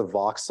because it's a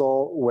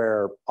voxel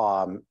where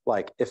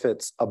like if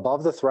it's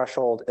above the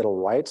threshold, it'll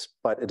write,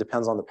 but it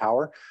depends on the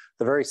power.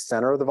 The very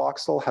center of the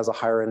voxel has a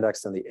higher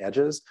index than the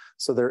edges.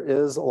 So there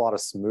is a lot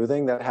of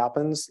smoothing that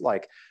happens.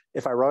 Like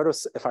if I wrote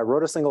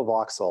a single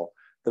voxel,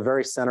 the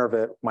very center of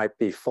it might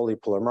be fully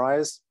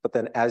polymerized, but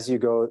then as you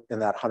go in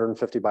that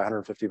 150 by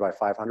 150 by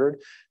 500,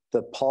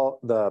 the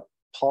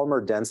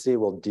polymer density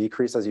will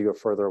decrease as you go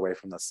further away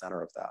from the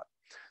center of that.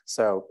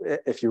 So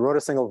if you wrote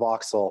a single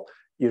voxel,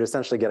 you'd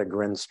essentially get a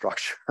grin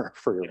structure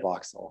for your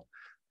voxel.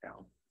 Yeah.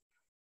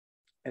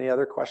 Any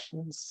other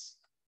questions?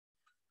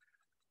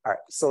 All right,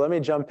 so let me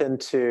jump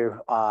into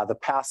the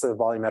passive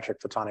volumetric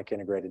photonic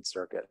integrated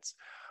circuits.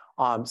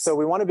 So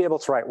we want to be able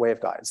to write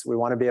waveguides. We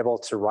want to be able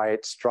to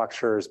write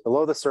structures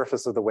below the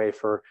surface of the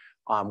wafer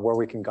where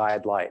we can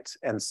guide light.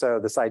 And so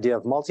this idea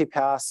of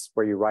multipass,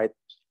 where you write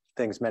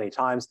things many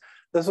times,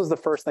 this was the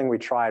first thing we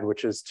tried,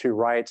 which is to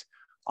write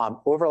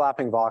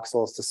overlapping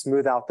voxels to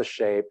smooth out the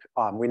shape.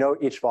 We know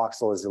each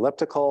voxel is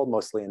elliptical,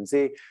 mostly in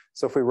Z.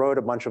 So if we wrote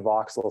a bunch of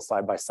voxels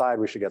side by side,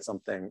 we should get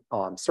something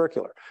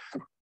circular.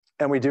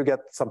 And we do get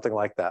something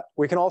like that.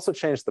 We can also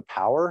change the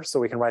power. So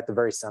we can write the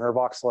very center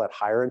voxel at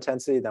higher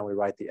intensity than we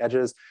write the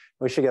edges.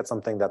 We should get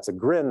something that's a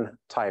grin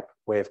type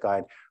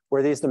waveguide,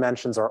 where these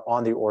dimensions are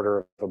on the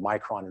order of a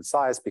micron in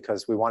size,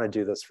 because we want to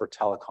do this for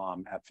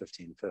telecom at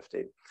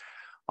 1550.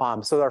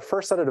 So our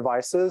first set of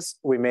devices,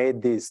 we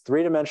made these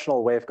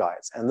 3-dimensional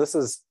waveguides. And this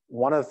is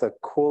one of the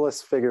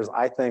coolest figures,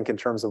 I think, in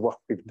terms of what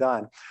we've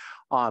done.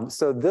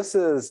 So this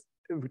is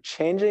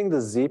changing the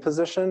Z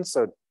position.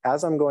 So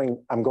as I'm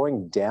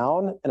going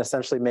down and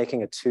essentially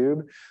making a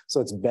tube. So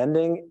it's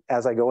bending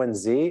as I go in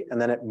Z, and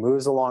then it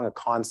moves along a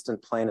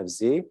constant plane of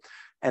Z.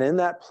 And in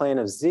that plane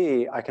of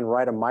Z, I can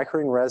write a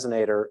microring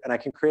resonator, and I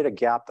can create a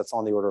gap that's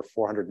on the order of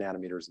 400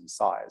 nanometers in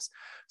size.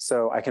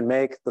 So I can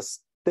make the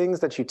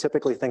things that you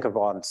typically think of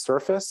on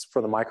surface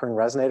for the microring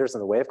resonators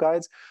and the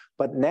waveguides,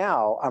 but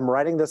now I'm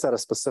writing this at a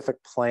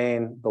specific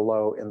plane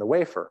below in the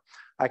wafer.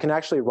 I can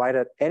actually write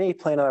at any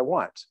plane that I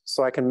want.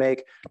 So I can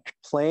make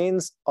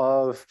planes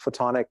of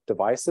photonic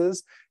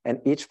devices, and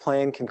each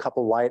plane can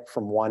couple light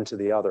from one to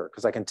the other,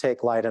 because I can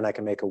take light and I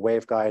can make a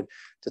waveguide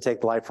to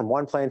take the light from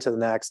one plane to the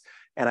next,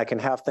 and I can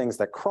have things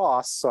that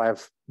cross. So I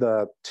have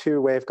the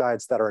 2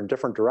 waveguides that are in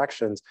different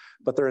directions,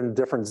 but they're in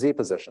different Z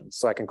positions.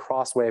 So I can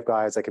cross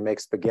waveguides, I can make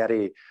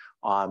spaghetti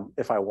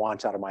if I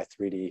want out of my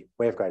 3D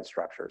waveguide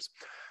structures.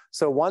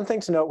 So one thing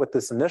to note with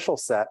this initial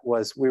set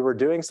was we were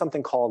doing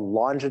something called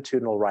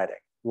longitudinal writing.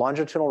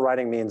 Longitudinal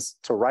writing means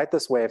to write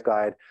this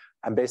waveguide,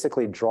 I'm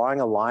basically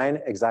drawing a line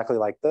exactly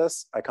like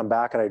this. I come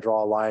back and I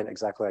draw a line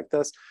exactly like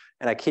this,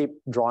 and I keep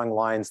drawing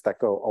lines that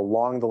go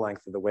along the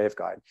length of the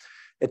waveguide.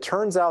 It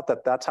turns out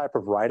that that type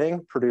of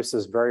writing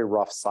produces very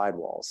rough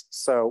sidewalls.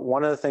 So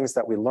one of the things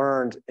that we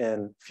learned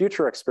in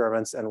future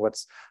experiments, and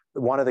what's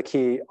one of the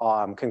key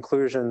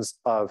conclusions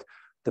of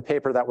the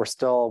paper that we're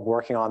still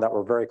working on, that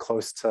we're very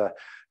close to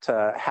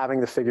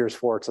having the figures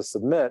for to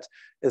submit,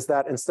 is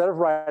that instead of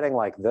writing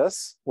like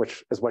this,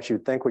 which is what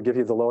you'd think would give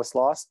you the lowest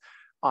loss,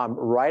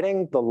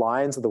 writing the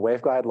lines of the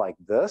waveguide like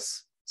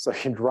this, so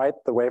you'd write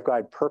the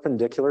waveguide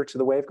perpendicular to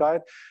the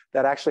waveguide,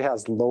 that actually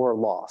has lower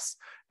loss.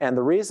 And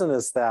the reason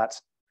is that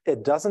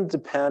it doesn't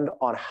depend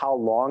on how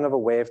long of a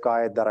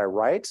waveguide that I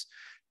write.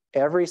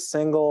 Every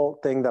single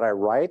thing that I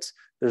write,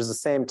 there's the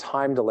same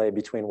time delay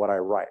between what I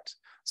write.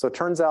 So it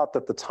turns out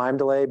that the time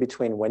delay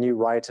between when you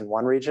write in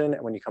one region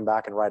and when you come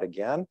back and write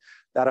again,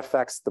 that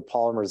affects the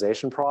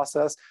polymerization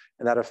process,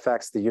 and that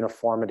affects the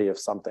uniformity of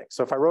something.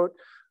 So if I wrote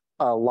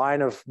a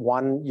line of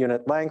 1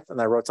 unit length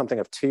and I wrote something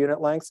of 2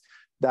 unit lengths,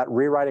 that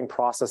rewriting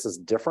process is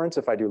different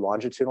if I do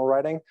longitudinal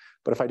writing.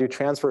 But if I do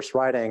transverse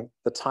writing,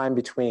 the time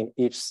between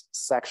each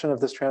section of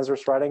this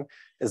transverse writing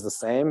is the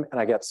same,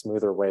 and I get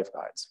smoother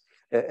waveguides.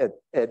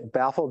 It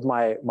baffled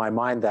my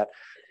mind that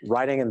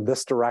writing in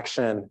this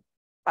direction,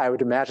 I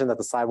would imagine that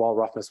the sidewall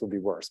roughness would be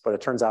worse, but it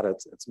turns out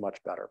it's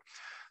much better.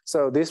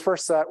 So these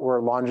first set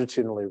were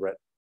longitudinally written.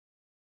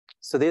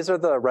 So these are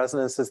the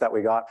resonances that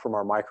we got from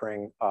our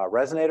microring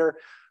resonator.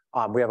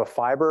 We have a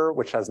fiber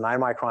which has 9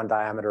 micron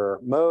diameter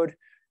mode.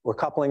 We're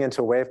coupling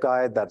into a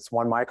waveguide that's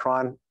 1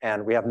 micron,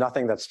 and we have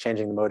nothing that's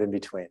changing the mode in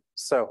between.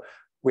 So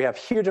we have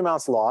huge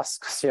amounts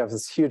lost because you have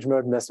this huge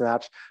mode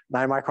mismatch,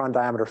 9 micron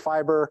diameter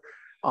fiber,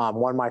 1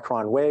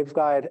 micron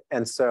waveguide,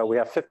 and so we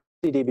have 50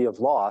 dB of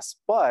loss,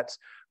 but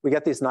we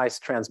get these nice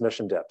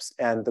transmission dips.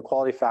 And the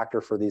quality factor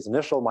for these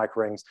initial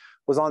microrings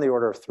was on the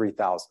order of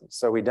 3,000.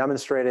 So we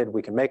demonstrated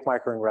we can make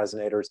microring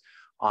resonators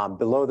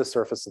below the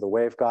surface of the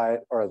waveguide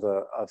or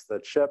of the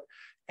chip,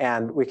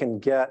 and we can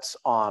get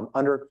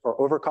under or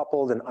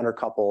overcoupled and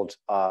undercoupled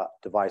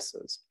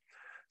devices.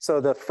 So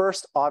the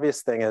first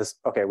obvious thing is,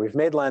 okay, we've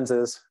made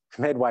lenses,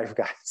 we've made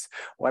waveguides.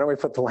 Why don't we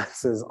put the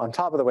lenses on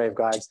top of the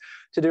waveguides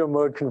to do a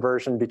mode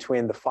conversion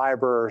between the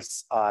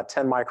fiber's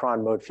 10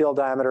 micron mode field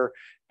diameter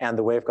and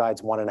the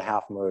waveguide's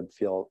 1.5 mode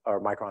field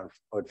or micron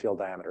mode field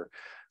diameter.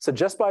 So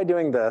just by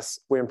doing this,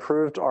 we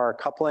improved our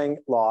coupling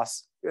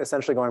loss,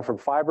 essentially going from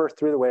fiber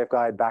through the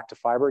waveguide back to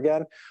fiber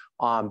again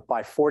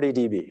by 40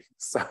 dB.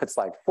 So it's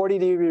like 40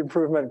 dB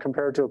improvement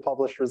compared to a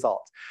published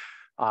result.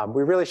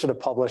 We really should have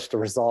published a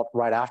result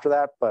right after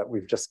that, but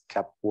we've just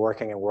kept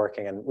working and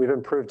working, and we've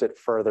improved it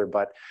further,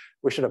 but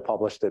we should have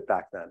published it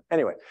back then.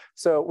 Anyway,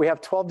 so we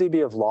have 12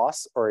 dB of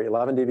loss or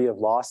 11 dB of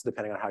loss,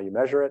 depending on how you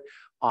measure it.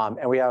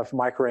 And we have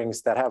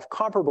microrings that have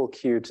comparable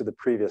Q to the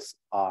previous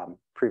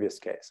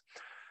case.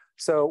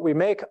 So we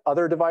make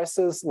other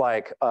devices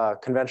like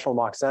conventional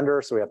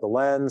Mach-Zehnder. So we have the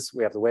lens,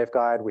 we have the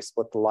waveguide, we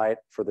split the light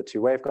for the 2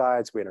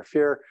 waveguides, we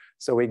interfere.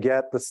 So we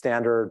get the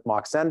standard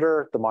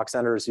Mach-Zehnder. The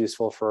Mach-Zehnder is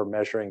useful for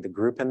measuring the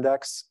group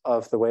index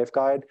of the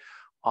waveguide.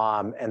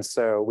 And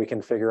so we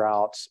can figure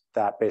out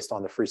that based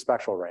on the free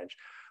spectral range.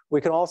 We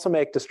can also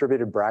make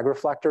distributed Bragg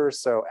reflectors.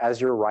 So as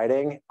you're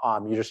writing,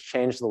 you just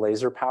change the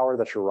laser power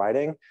that you're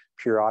writing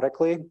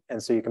periodically.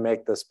 And so you can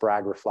make this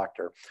Bragg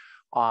reflector.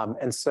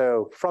 And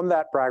so from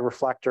that Bragg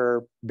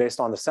reflector, based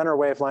on the center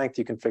wavelength,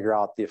 you can figure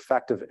out the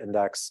effective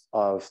index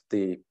of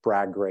the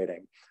Bragg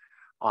grating.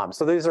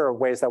 So these are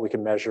ways that we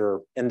can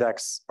measure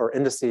index or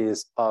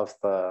indices of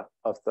the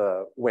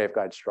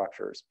waveguide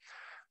structures.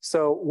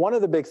 So one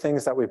of the big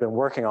things that we've been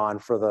working on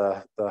for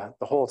the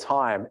whole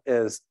time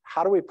is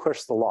how do we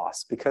push the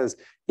loss? Because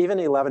even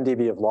 11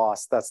 dB of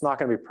loss, that's not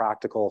going to be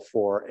practical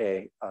for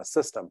a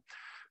system.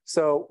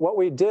 So what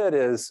we did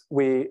is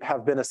we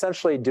have been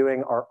essentially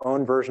doing our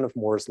own version of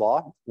Moore's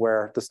law,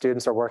 where the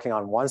students are working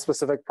on one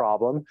specific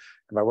problem.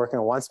 And by working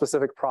on one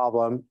specific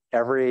problem,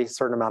 every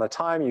certain amount of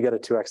time, you get a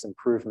 2x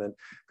improvement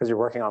because you're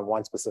working on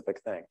one specific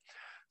thing.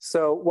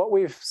 So what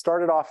we've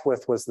started off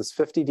with was this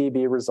 50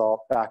 dB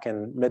result back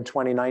in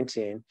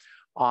mid-2019.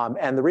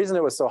 And the reason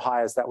it was so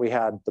high is that we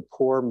had the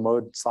poor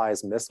mode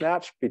size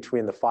mismatch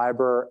between the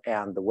fiber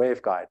and the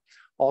waveguide.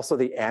 Also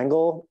the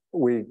angle,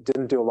 we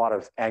didn't do a lot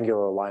of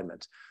angular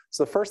alignment.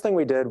 So the first thing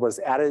we did was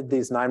added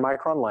these 9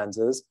 micron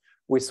lenses.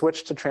 We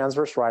switched to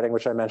transverse writing,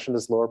 which I mentioned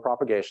is lower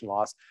propagation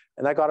loss,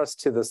 and that got us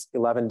to this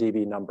 11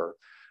 dB number.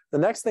 The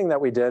next thing that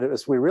we did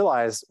is we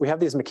realized we have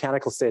these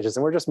mechanical stages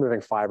and we're just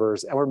moving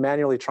fibers and we're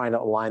manually trying to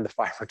align the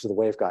fiber to the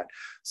waveguide.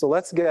 So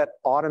let's get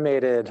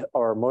automated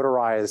or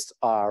motorized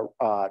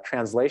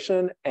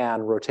translation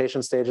and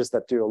rotation stages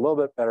that do a little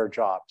bit better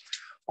job.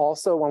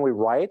 Also, when we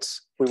write,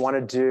 we want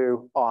to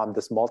do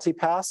this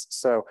multipass.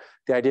 So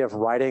the idea of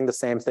writing the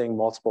same thing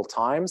multiple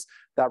times,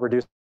 that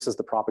reduces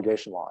the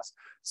propagation loss.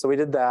 So we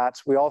did that.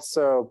 We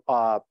also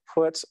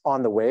put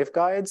on the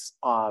waveguides,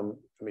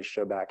 let me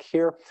show back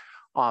here.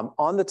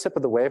 On the tip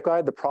of the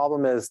waveguide, the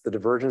problem is the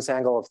divergence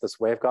angle of this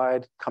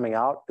waveguide coming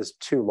out is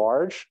too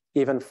large,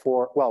 even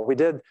for, well, we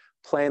did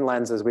plane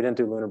lenses, we didn't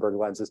do Luneburg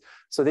lenses.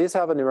 So these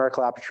have a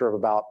numerical aperture of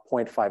about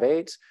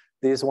 0.58.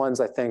 These ones,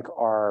 I think,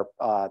 are,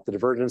 the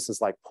divergence is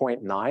like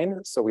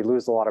 0.9. So we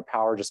lose a lot of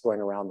power just going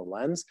around the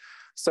lens.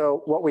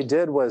 So what we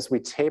did was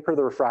we taper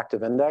the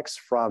refractive index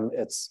from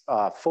its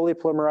fully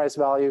polymerized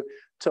value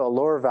to a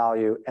lower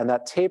value. And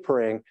that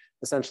tapering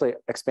essentially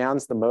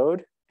expands the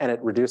mode and it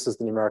reduces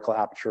the numerical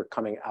aperture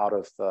coming out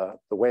of the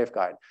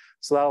waveguide.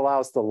 So that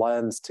allows the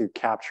lens to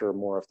capture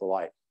more of the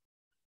light.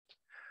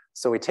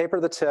 So we taper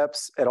the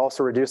tips. It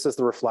also reduces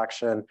the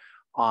reflection.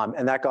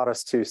 And that got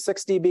us to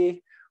 6 dB.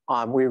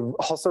 We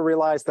also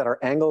realized that our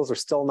angles are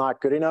still not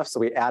good enough, so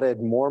we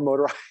added more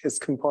motorized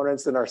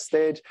components in our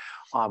stage.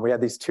 We had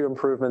these 2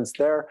 improvements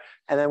there.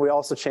 And then we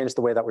also changed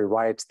the way that we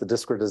write, the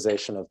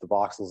discretization of the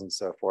voxels and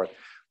so forth.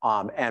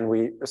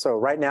 So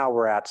right now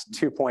we're at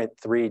 2.3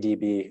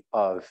 dB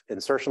of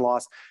insertion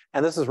loss.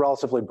 And this is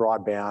relatively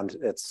broadband.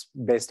 It's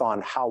based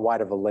on how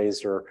wide of a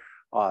laser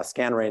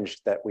scan range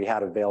that we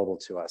had available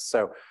to us.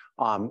 So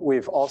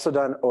we've also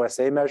done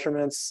OSA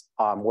measurements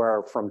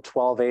where from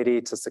 1280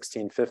 to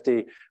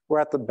 1650, we're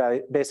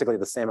at basically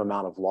the same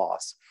amount of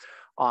loss.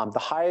 The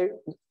high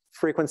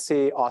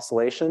frequency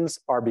oscillations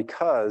are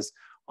because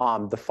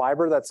the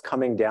fiber that's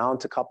coming down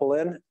to couple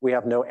in, we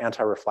have no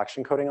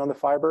anti-reflection coating on the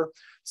fiber.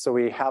 So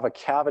we have a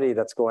cavity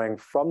that's going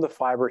from the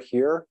fiber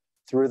here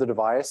through the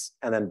device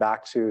and then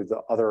back to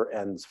the other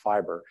end's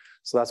fiber.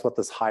 So that's what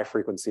this high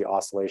frequency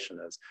oscillation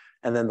is.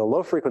 And then the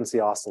low frequency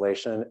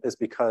oscillation is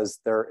because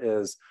there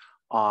is,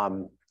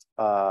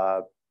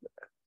 the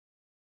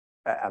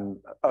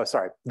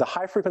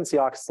high frequency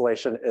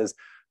oscillation is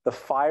the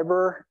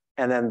fiber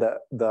and then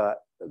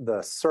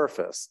the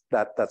surface,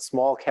 that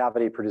small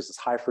cavity produces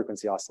high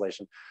frequency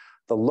oscillation.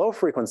 The low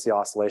frequency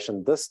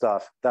oscillation, this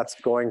stuff, that's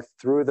going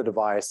through the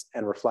device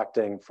and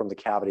reflecting from the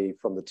cavity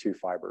from the two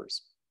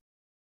fibers.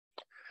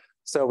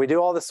 So we do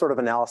all this sort of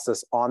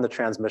analysis on the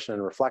transmission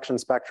and reflection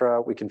spectra.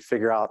 We can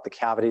figure out the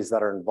cavities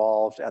that are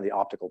involved and the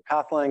optical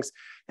path lengths,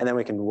 and then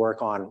we can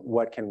work on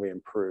what can we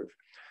improve.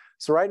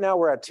 So right now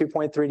we're at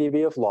 2.3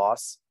 dB of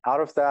loss. Out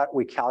of that,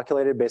 we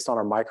calculated based on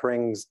our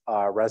microring's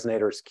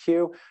resonators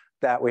Q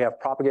that we have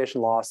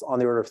propagation loss on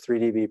the order of 3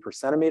 dB per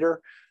centimeter.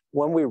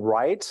 When we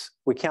write,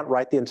 we can't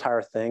write the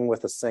entire thing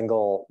with a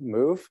single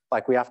move.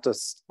 Like we have to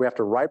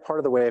write part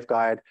of the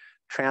waveguide,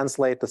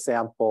 translate the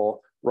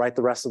sample, write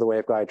the rest of the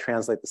waveguide,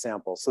 translate the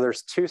sample. So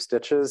there's 2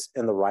 stitches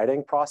in the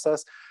writing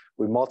process.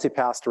 We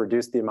multipass to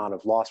reduce the amount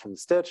of loss from the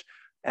stitch.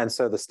 And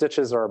so the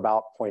stitches are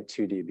about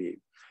 0.2 dB.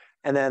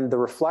 And then the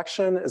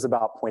reflection is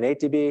about 0.8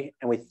 dB.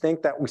 And we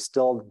think that we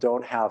still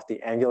don't have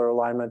the angular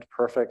alignment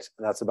perfect,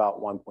 and that's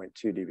about 1.2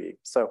 dB.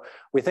 So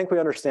we think we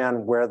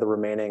understand where the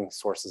remaining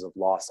sources of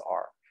loss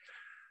are.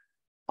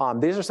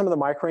 These are some of the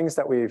microrings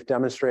that we've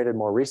demonstrated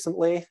more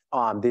recently.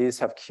 These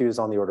have Qs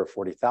on the order of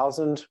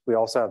 40,000. We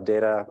also have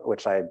data,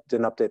 which I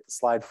didn't update the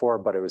slide for,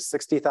 but it was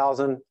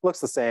 60,000. Looks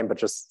the same, but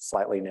just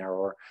slightly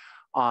narrower.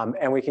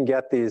 And we can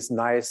get these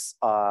nice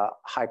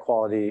high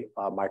quality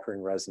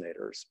microring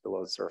resonators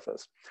below the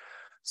surface.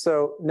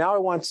 So now I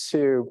want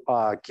to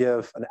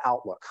give an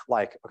outlook.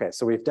 Like, okay,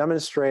 so we've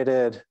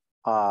demonstrated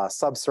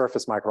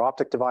subsurface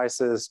micro-optic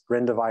devices,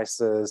 GRIN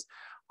devices,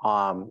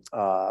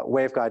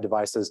 waveguide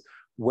devices.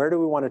 Where do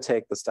we want to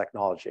take this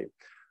technology?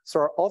 So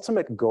our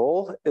ultimate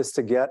goal is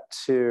to get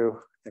to,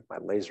 I think my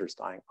laser's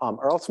dying.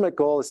 Our ultimate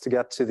goal is to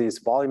get to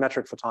these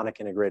volumetric photonic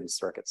integrated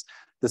circuits.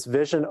 This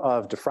vision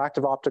of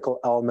diffractive optical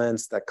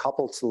elements that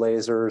couple to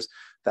lasers,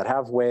 that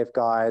have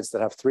waveguides, that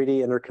have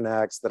 3D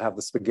interconnects, that have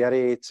the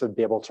spaghetti to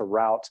be able to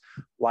route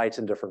light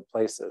in different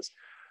places.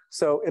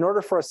 So in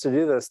order for us to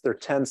do this, there are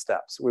 10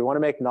 steps. We want to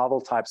make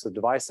novel types of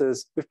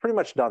devices. We've pretty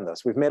much done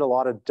this. We've made a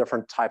lot of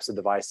different types of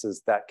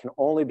devices that can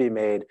only be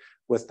made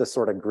with this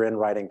sort of GRIN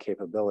writing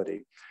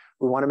capability.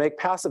 We want to make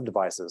passive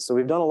devices. So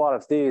we've done a lot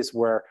of these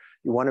where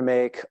you want to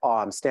make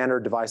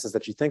standard devices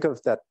that you think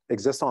of that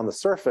exist on the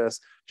surface,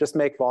 just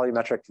make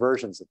volumetric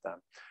versions of them.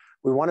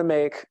 We want to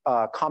make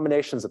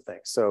combinations of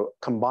things. So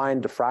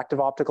combine diffractive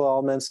optical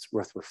elements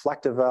with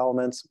reflective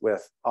elements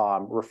with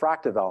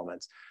refractive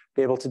elements.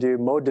 Be able to do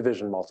mode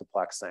division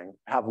multiplexing,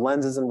 have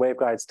lenses and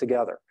waveguides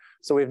together.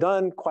 So we've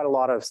done quite a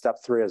lot of step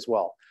 3 as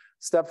well.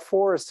 Step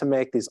 4 is to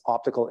make these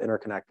optical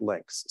interconnect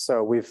links.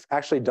 So we've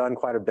actually done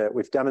quite a bit.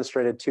 We've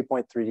demonstrated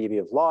 2.3 dB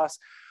of loss.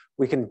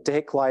 We can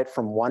take light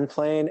from one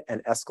plane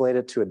and escalate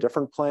it to a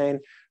different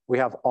plane. We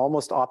have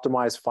almost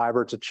optimized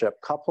fiber to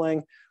chip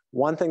coupling.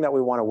 One thing that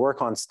we want to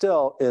work on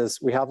still is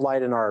we have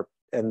light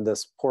in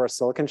this porous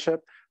silicon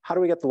chip. How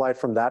do we get the light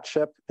from that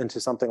chip into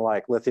something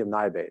like lithium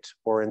niobate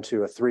or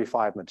into a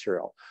 3,5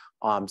 material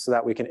so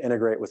that we can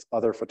integrate with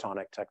other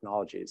photonic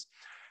technologies?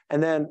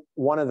 And then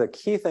one of the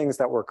key things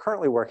that we're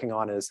currently working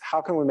on is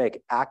how can we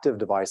make active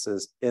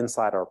devices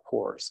inside our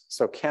pores?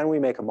 So can we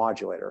make a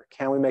modulator?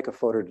 Can we make a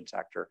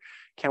photodetector?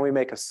 Can we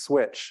make a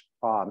switch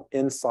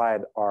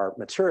inside our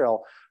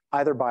material,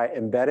 either by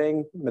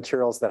embedding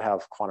materials that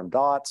have quantum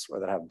dots or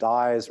that have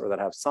dyes or that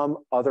have some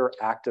other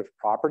active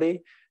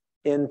property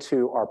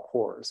into our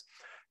pores?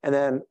 And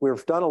then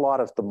we've done a lot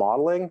of the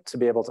modeling to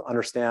be able to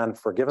understand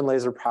for given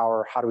laser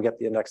power, how do we get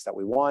the index that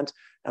we want?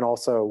 And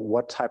also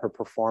what type of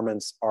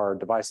performance our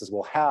devices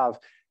will have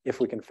if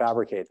we can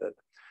fabricate it.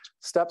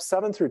 Steps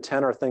 7 through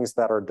 10 are things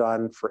that are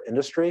done for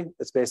industry.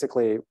 It's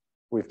basically,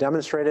 we've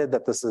demonstrated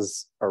that this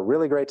is a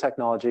really great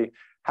technology.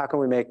 How can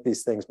we make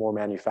these things more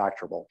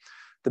manufacturable?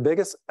 The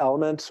biggest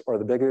element or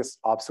the biggest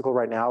obstacle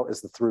right now is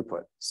the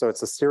throughput. So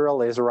it's a serial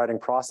laser writing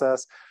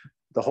process.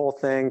 The whole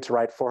thing to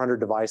write 400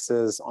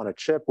 devices on a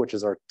chip, which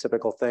is our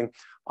typical thing,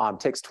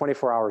 takes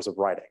 24 hours of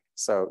writing.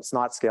 So it's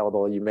not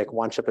scalable. You make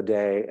one chip a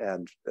day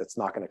and it's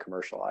not going to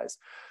commercialize.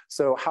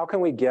 So how can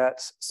we get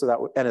so that,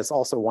 and it's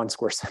also 1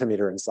 square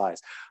centimeter in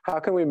size. How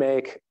can we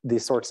make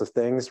these sorts of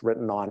things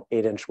written on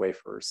 8-inch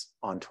wafers,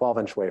 on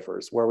 12-inch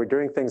wafers, where we're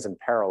doing things in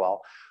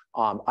parallel?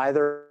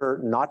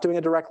 Either not doing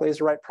a direct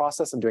laser write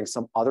process and doing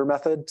some other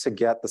method to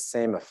get the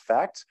same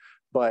effect,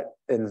 but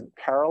in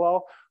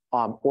parallel,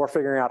 or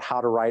figuring out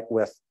how to write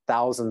with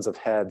thousands of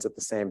heads at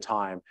the same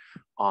time,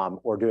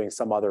 or doing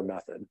some other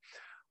method.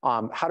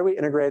 How do we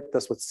integrate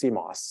this with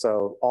CMOS?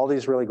 So all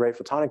these really great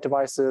photonic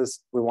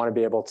devices, we want to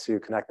be able to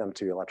connect them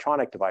to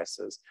electronic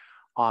devices.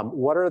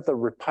 What are the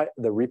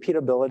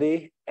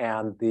repeatability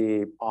and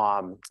the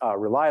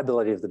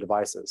reliability of the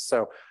devices?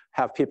 So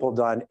have people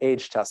done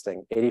age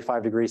testing,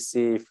 85 degrees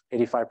C,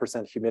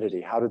 85% humidity?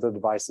 How do the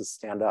devices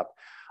stand up?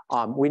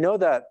 We know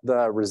that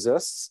the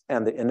resists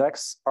and the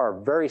index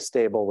are very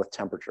stable with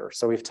temperature.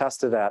 So we've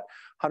tested at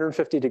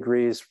 150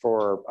 degrees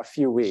for a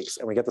few weeks,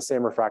 and we get the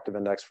same refractive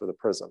index for the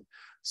prism.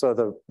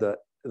 So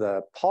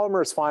the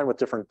polymer is fine with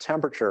different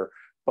temperature,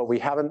 but we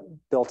haven't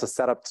built a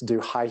setup to do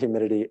high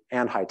humidity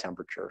and high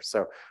temperature.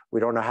 So we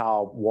don't know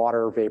how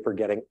water vapor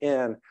getting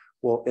in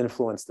will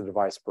influence the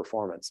device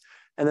performance.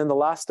 And then the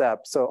last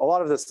step, so a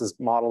lot of this is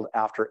modeled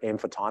after AIM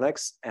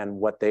Photonics and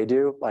what they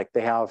do. Like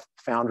they have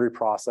foundry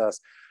process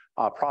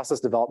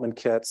development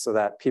kits so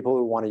that people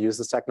who want to use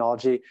this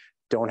technology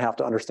don't have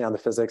to understand the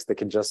physics. They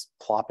can just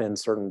plop in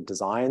certain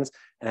designs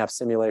and have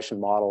simulation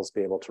models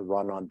be able to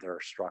run on their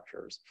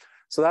structures.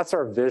 So that's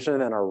our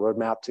vision and our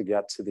roadmap to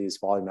get to these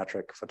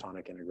volumetric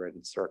photonic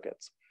integrated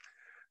circuits.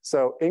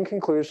 So in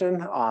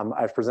conclusion,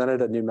 I've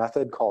presented a new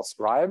method called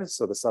SCRIBE,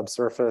 so the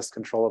Subsurface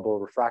Controllable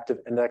Refractive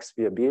Index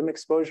via beam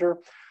exposure.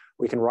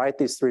 We can write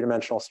these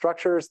three-dimensional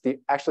structures.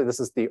 Actually, this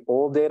is the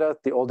old data.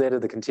 The old data,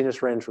 the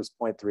continuous range was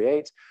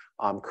 0.38.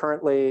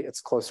 Currently,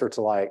 it's closer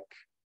to like,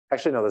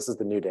 actually, no, this is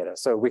the new data.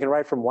 So we can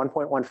write from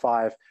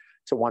 1.15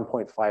 to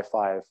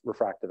 1.55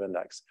 refractive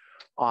index.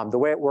 The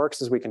way it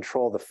works is we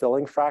control the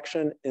filling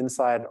fraction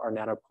inside our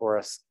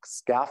nanoporous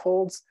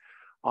scaffolds.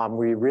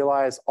 We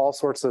realize all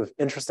sorts of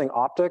interesting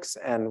optics,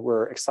 and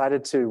we're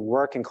excited to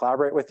work and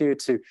collaborate with you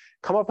to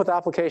come up with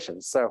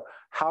applications. So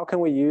how can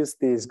we use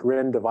these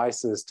GRIN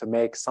devices to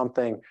make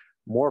something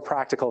more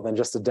practical than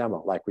just a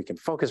demo? Like we can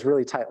focus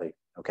really tightly,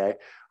 okay?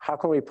 How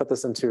can we put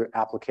this into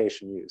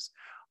application use?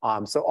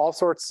 So all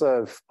sorts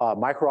of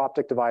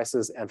micro-optic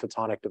devices and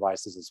photonic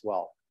devices as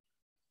well.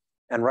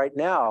 And right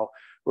now,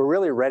 we're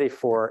really ready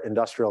for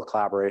industrial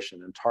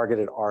collaboration and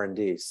targeted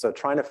R&D. So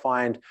trying to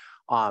find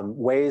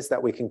ways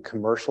that we can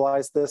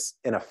commercialize this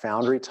in a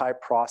foundry type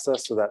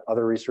process so that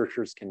other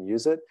researchers can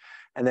use it.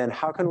 And then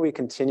how can we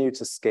continue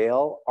to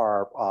scale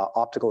our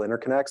optical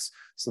interconnects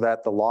so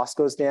that the loss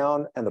goes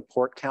down and the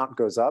port count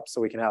goes up so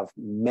we can have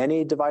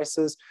many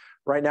devices.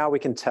 Right now we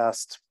can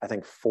test, I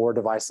think, 4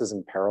 devices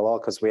in parallel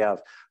because we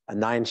have a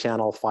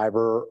 9-channel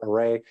fiber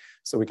array.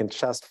 So we can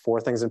test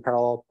 4 things in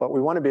parallel, but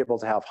we want to be able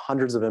to have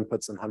hundreds of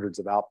inputs and hundreds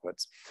of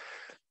outputs.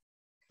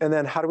 And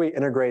then how do we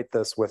integrate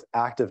this with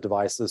active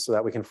devices so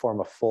that we can form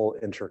a full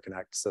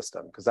interconnect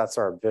system? Because that's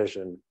our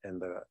vision in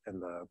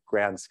the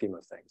grand scheme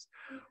of things.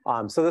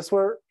 So this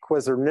work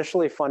was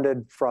initially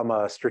funded from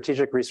a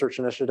strategic research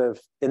initiative,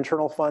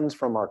 internal funds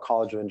from our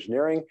College of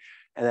Engineering.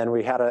 And then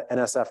we had an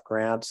NSF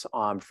grant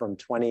from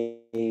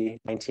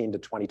 2019 to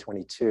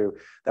 2022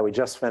 that we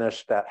just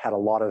finished that had a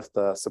lot of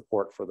the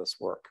support for this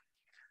work.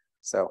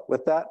 So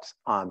with that,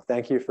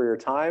 thank you for your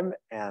time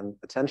and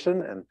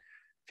attention, and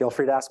feel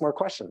free to ask more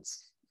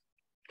questions.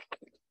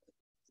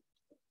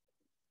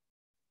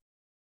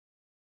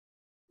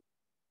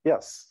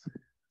 Yes.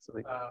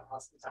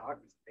 Awesome talk.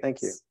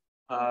 Thank you.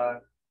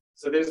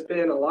 So there's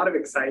been a lot of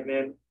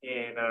excitement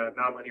in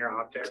nonlinear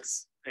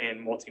optics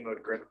and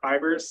multimode grid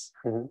fibers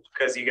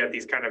because you get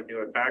these kind of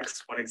new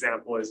effects. One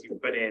example is you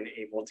put in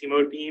a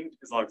multimode beam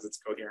as long as it's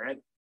coherent,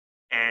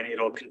 and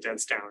it'll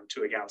condense down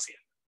to a Gaussian,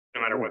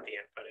 no matter what the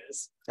input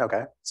is.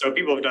 Okay. So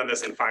people have done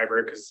this in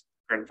fiber because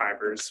grid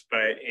fibers,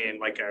 but in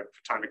like a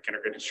photonic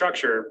integrated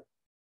structure,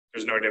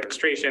 there's no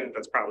demonstration.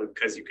 That's probably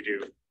because you could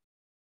do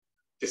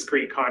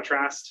discrete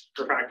contrast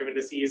refractive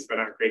indices, but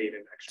not gradient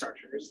index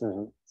structures.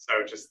 So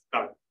just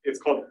thought it's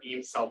called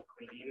beam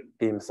self-cleaning.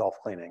 Beam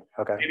self-cleaning.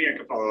 Okay. Maybe I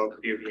can follow up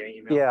with you via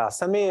email. Yeah,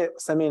 send me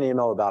an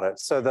email about it.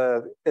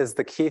 So is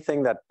the key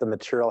thing that the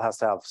material has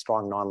to have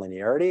strong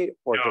nonlinearity,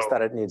 or just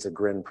that it needs a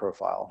GRIN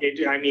profile?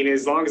 I mean,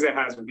 as long as it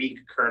has weak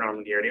Kerr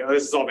nonlinearity.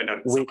 This has all been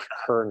done in weak silica.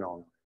 Kerr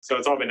non. So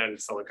it's all been done in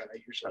silica,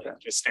 usually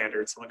just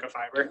standard silica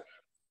fiber.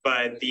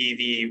 But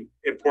the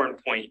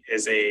important point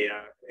is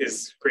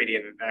is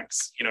gradient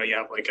index. You know, you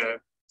have like a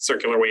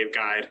circular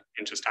waveguide,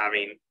 and just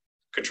having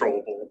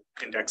controllable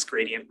index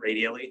gradient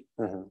radially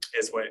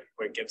is what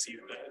gives you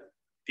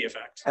the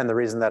effect. And the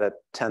reason that it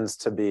tends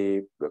to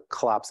be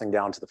collapsing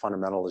down to the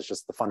fundamental is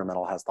just the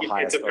fundamental has the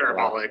highest. It's a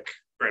parabolic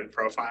GRIN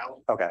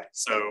profile. Okay.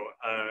 So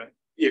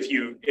if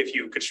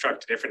you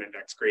construct a different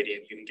index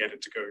gradient, you can get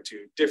it to go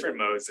to different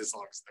modes as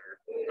long as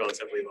they're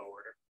relatively low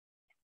order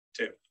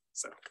too.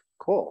 So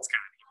cool. It's kind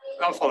of,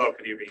 I'll follow up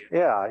with you.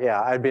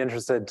 Yeah, I'd be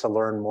interested to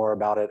learn more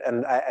about it.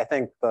 And I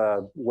think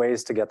the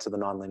ways to get to the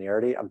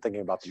nonlinearity, I'm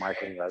thinking about the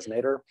microring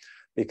resonator,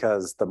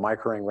 because the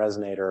microring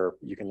resonator,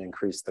 you can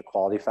increase the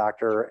quality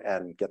factor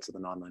and get to the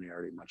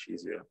nonlinearity much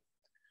easier.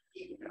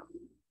 Yeah.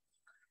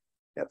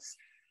 Yes.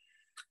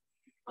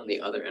 On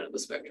the other end of the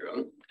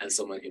spectrum, as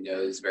someone who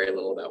knows very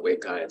little about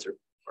waveguides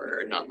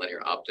or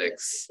nonlinear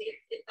optics,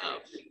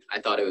 I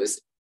thought it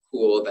was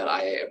cool that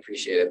I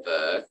appreciated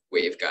the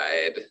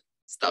waveguide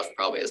stuff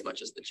probably as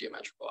much as the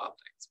geometrical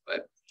optics.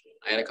 But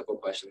I had a couple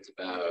of questions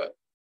about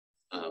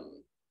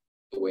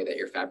the way that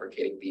you're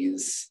fabricating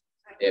these.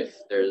 If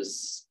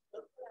there's,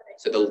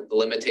 so the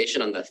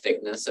limitation on the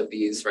thickness of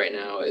these right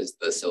now is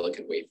the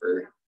silicon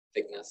wafer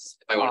thickness?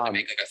 If I wanted to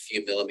make like a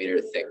few millimeter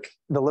thick.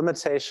 The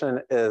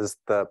limitation is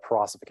the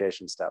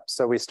porosification step.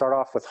 So we start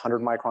off with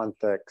 100 micron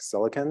thick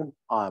silicon.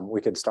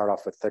 We could start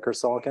off with thicker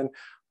silicon.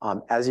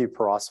 As you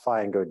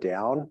porosify and go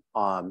down,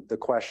 the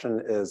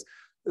question is,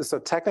 so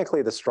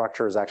technically the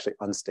structure is actually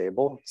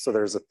unstable. So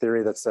there's a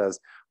theory that says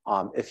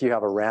if you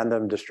have a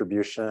random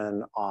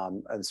distribution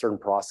and certain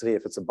porosity,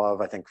 if it's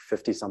above, I think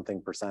 50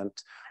 something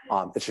percent,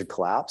 it should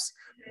collapse.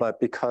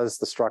 But because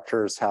the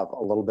structures have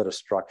a little bit of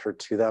structure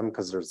to them,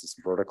 because there's this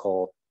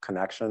vertical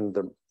connection,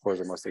 the pores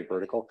are mostly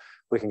vertical,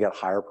 we can get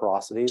higher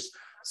porosities.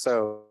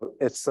 So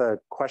it's a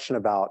question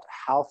about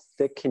how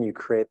thick can you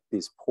create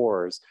these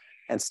pores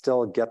and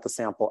still get the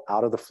sample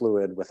out of the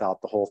fluid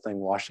without the whole thing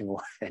washing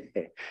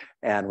away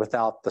and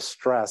without the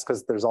stress,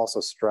 because there's also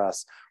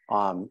stress,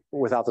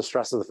 without the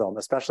stress of the film,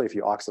 especially if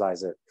you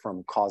oxidize it,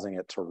 from causing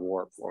it to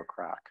warp or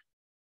crack.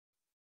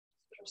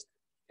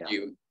 Yeah.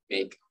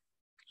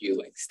 You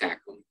like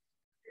stack them?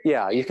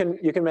 Yeah, you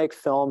can make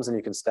films and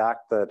you can stack.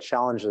 The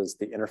challenge is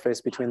the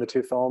interface between the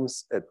two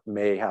films. It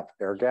may have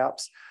air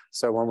gaps.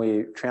 So when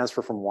we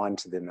transfer from one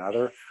to the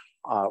another,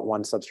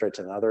 one substrate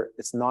to another,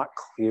 it's not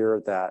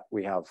clear that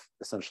we have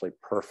essentially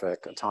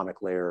perfect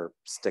atomic layer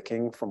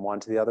sticking from one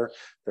to the other.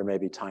 There may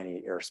be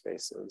tiny air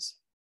spaces.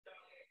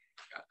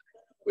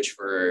 Which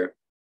for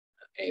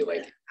a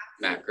like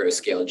macro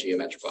scale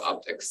geometrical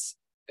optics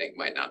thing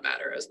might not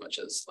matter as much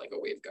as like a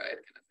waveguide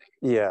kind of thing.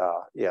 Yeah,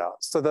 yeah.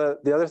 So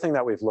the other thing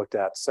that we've looked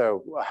at,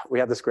 so we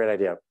had this great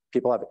idea.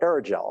 People have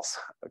aerogels.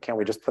 Can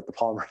we just put the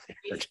polymer in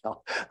the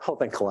aerogel? The whole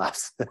thing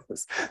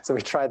collapses. So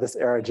we tried this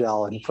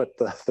aerogel and put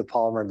the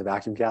polymer in the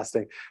vacuum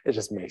casting. It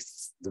just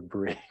makes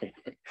debris.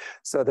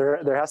 So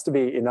there has to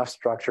be enough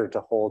structure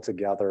to hold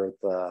together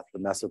the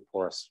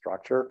mesoporous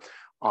structure.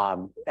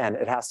 And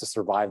it has to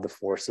survive the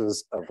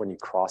forces of when you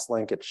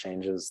cross-link, it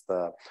changes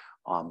the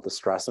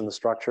stress in the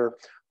structure.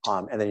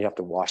 And then you have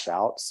to wash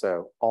out.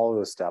 So all of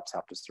those steps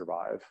have to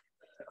survive.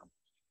 Yeah.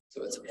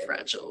 So it's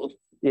fragile.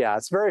 Yeah,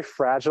 it's very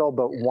fragile,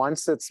 but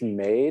once it's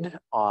made,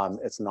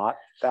 it's not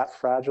that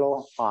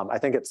fragile. I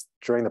think it's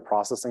during the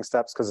processing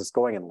steps because it's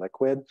going in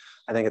liquid.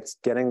 I think it's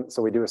getting,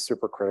 so we do a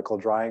supercritical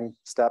drying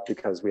step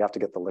because we have to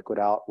get the liquid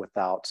out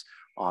without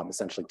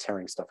essentially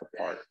tearing stuff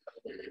apart.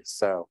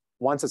 So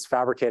once it's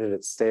fabricated,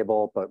 it's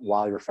stable, but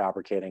while you're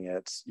fabricating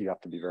it, you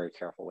have to be very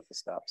careful with the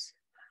steps.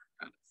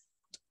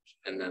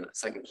 And then a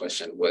second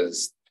question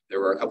was, there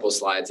were a couple of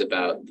slides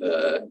about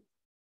the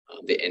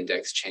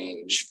index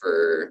change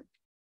for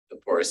the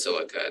porous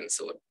silica and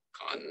silicon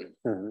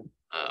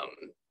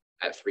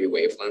at 3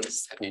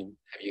 wavelengths.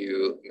 Have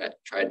you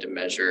tried to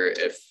measure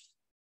if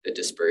the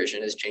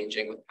dispersion is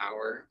changing with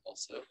power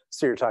also?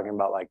 So you're talking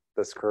about like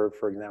this curve,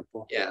 for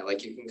example? Yeah,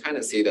 like you can kind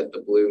of see that the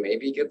blue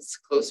maybe gets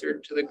closer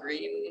to the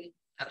green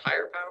at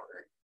higher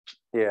power.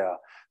 Yeah,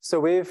 so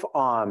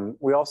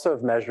we also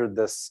have measured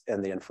this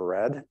in the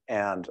infrared,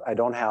 and I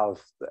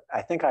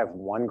think I have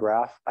one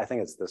graph. I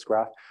think it's this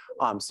graph.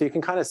 So you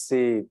can kind of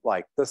see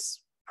like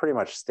this pretty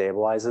much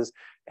stabilizes.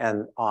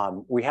 And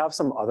we have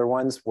some other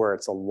ones where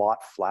it's a lot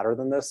flatter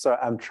than this. So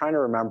I'm trying to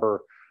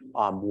remember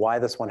why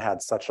this one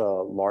had such a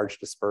large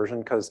dispersion,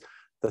 because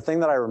the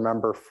thing that I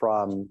remember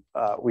from,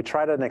 we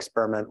tried an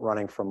experiment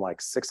running from like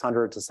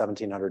 600 to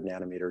 1700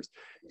 nanometers,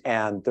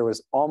 and there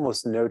was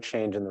almost no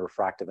change in the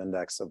refractive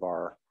index of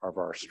our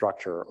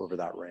structure over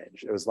that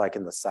range. It was like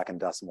in the 2nd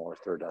decimal or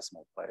 3rd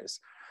decimal place.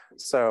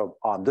 So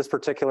this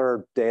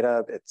particular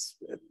data, it's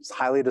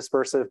highly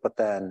dispersive, but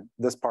then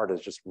this part is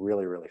just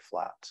really, really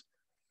flat.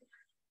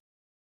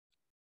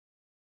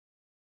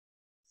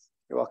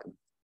 You're welcome.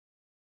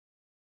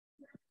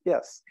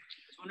 Yes.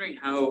 I was wondering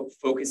how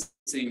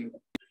focusing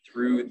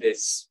through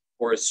this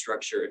porous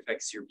structure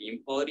affects your beam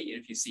quality,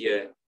 and if you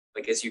see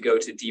like as you go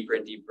to deeper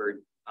and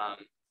deeper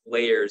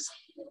layers,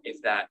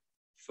 if that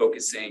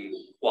focusing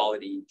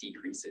quality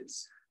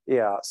decreases.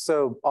 Yeah,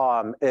 so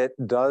it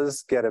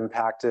does get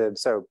impacted.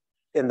 So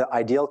in the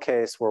ideal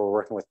case where we're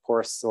working with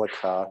porous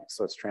silica,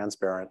 so it's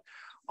transparent,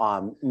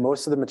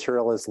 most of the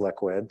material is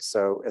liquid.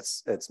 So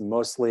it's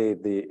mostly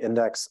the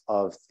index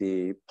of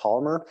the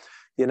polymer.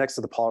 The index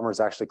of the polymer is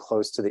actually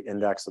close to the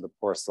index of the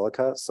porous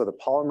silica. So the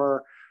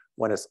polymer,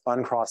 when it's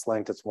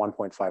uncross-linked, it's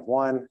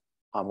 1.51.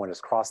 When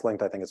it's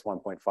cross-linked, I think it's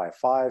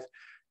 1.55.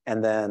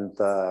 And then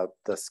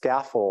the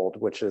scaffold,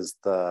 which is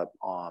the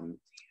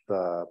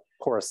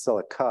porous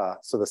silica.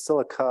 So the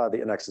silica,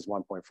 the index is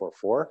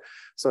 1.44.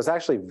 So it's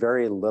actually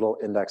very little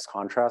index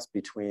contrast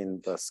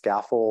between the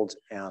scaffold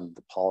and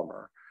the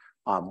polymer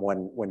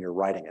when you're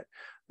writing it.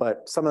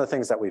 But some of the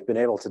things that we've been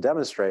able to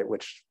demonstrate,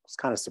 which is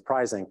kind of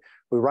surprising,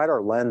 we write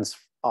our lens.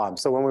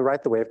 So when we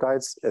write the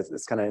waveguides,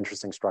 it's kind of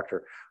interesting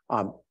structure.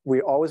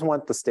 We always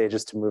want the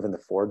stages to move in the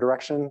forward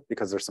direction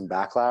because there's some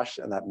backlash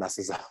and that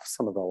messes up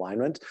some of the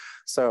alignment.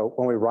 So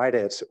when we write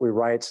it, we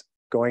write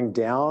going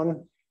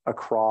down,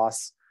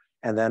 across,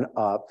 and then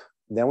up.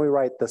 Then we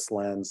write this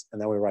lens,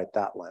 and then we write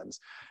that lens.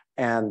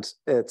 And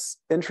it's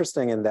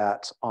interesting in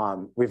that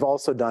we've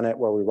also done it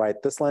where we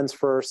write this lens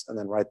first, and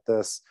then write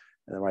this,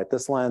 and then write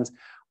this lens.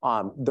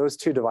 Those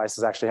two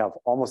devices actually have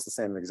almost the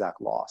same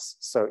exact loss.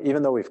 So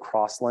even though we've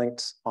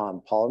cross-linked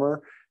polymer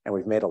and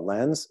we've made a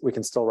lens, we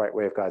can still write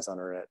waveguides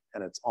under it,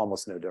 and it's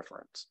almost no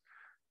different.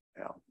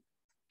 Yeah.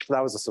 So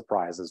that was a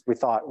surprise. Is we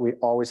thought we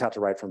always had to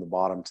write from the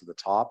bottom to the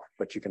top,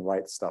 but you can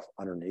write stuff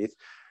underneath.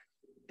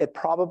 It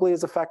probably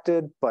is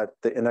affected, but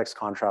the index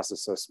contrast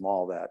is so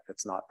small that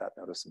it's not that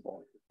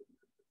noticeable.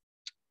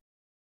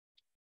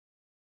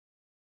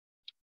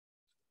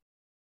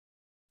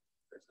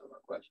 There's no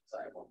more questions.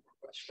 I have one more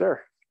question.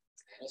 Sure.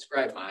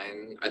 SCRIBE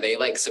mine, are they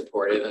like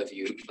supportive of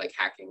you like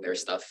hacking their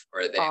stuff,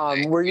 or are they?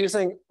 Like, we're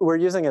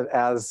using it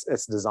as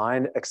it's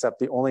designed, except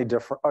the only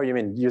different. Oh, you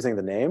mean using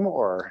the name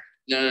or?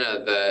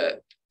 No.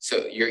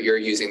 So you're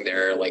using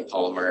their like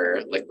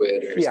polymer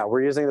liquid? Or yeah,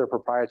 we're using their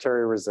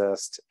proprietary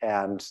resist,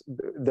 and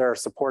they're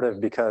supportive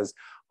because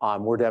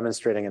we're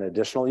demonstrating an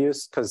additional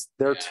use, because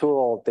their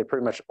tool, they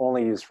pretty much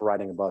only use for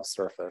writing above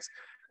surface.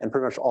 And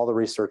pretty much all the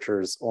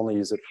researchers only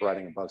use it for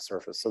writing above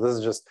surface. So this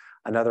is just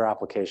another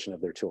application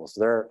of their tools.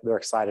 So they're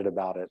excited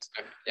about it.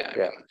 Yeah, I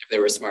mean, if they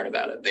were smart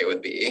about it, they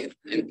would be.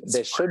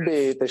 They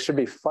should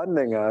be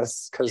funding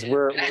us, because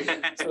we're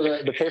so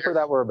the paper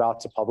that we're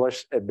about to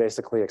publish, it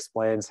basically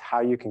explains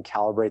how you can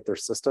calibrate their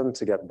system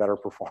to get better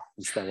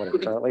performance than what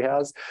it currently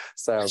has.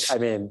 So I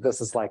mean,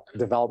 this is like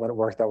development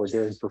work that we're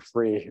doing for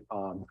free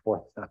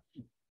for them.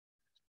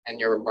 And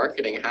you're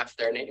marketing half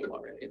their name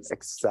already.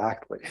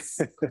 Exactly.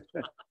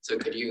 So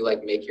could you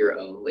like make your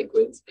own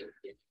liquids?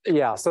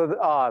 Yeah. So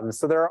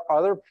there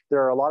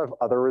are a lot of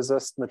other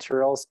resist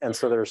materials, and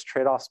so there's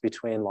trade-offs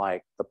between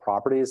like the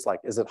properties, like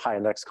is it high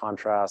index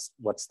contrast,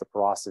 what's the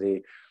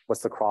porosity,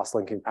 what's the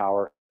cross-linking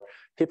power.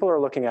 People are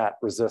looking at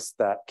resists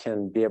that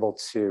can be able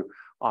to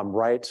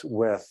write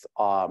with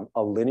a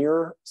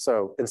linear.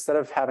 So instead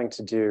of having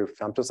to do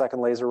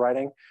femtosecond laser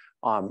writing,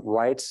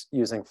 write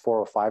using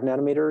 405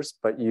 nanometers,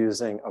 but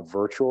using a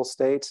virtual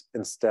state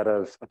instead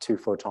of a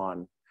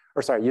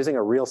using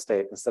a real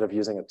state instead of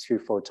using a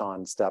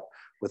 2-photon step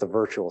with a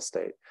virtual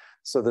state.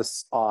 So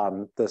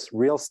this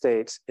real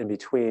state in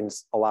between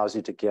allows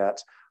you to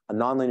get a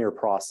nonlinear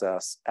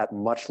process at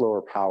much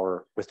lower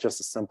power with just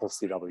a simple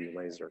CW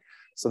laser.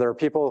 So there are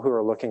people who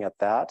are looking at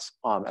that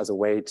as a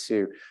way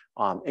to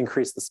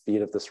increase the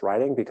speed of this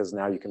writing, because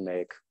now you can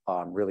make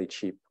really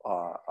cheap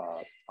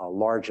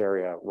large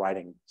area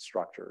writing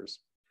structures.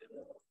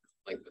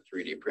 Like the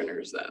 3D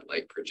printers that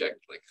like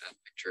project like that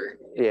picture.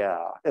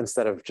 Yeah,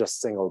 instead of just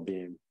single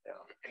beam. Yeah.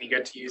 And you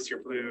get to use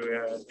your blue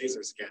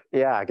lasers again.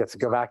 Yeah, I get to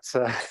go back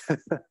to.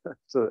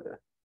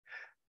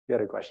 You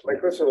had a question. My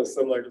question was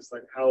similar, just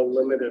like how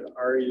limited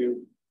are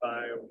you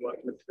by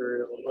what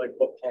material, like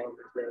what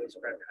polymers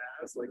SCRIBE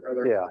has? Like, are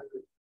there? Yeah.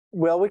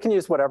 Well, we can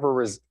use whatever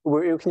resist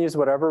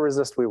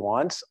we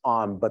want,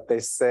 but they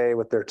say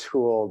with their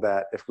tool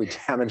that if we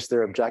damage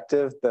their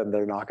objective, then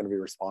they're not going to be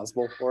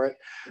responsible for it.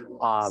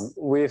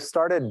 We've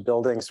started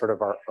building sort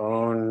of our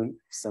own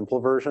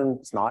simple version.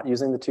 It's not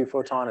using the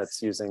 2-photon;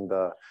 it's using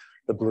the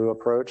blue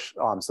approach.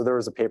 So there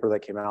was a paper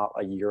that came out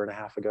a year and a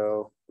half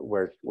ago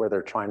where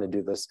they're trying to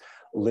do this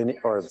linear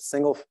or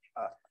single,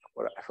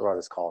 what I forgot what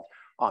it's called,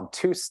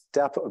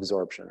 2-step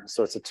absorption.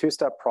 So it's a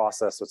 2-step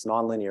process. So it's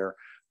nonlinear,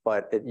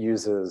 but it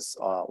uses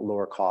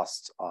lower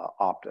cost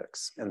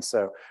optics. And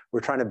so we're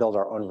trying to build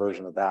our own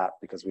version of that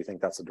because we think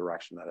that's a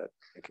direction that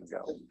it can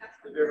go.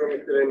 Have you ever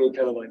looked at any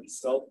kind of like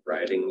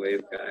self-writing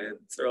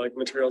waveguides or like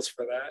materials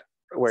for that?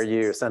 Where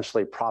you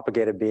essentially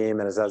propagate a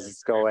beam, and as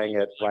it's going,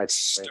 it writes.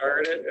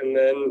 Start it and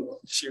then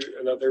shoot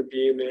another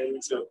beam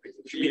in so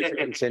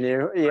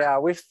continue. Yeah,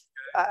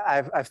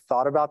 I've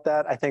thought about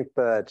that. I think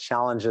the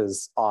challenge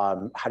is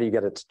how do you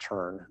get it to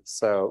turn?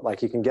 So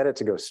like you can get it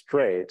to go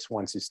straight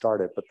once you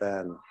start it, but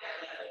then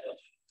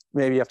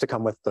maybe you have to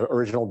come with the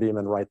original beam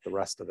and write the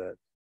rest of it.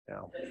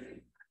 Yeah.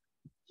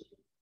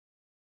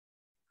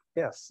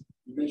 Yes.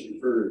 You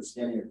mentioned for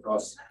scanning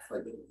across,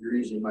 like you're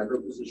using micro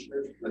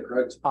positioners, is that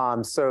correct?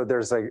 So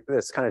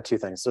it's kind of two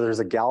things. So there's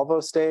a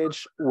galvo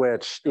stage,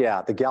 which,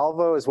 yeah, the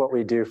galvo is what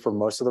we do for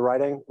most of the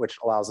writing, which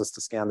allows us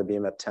to scan the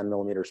beam at 10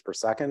 millimeters per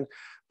second.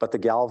 But the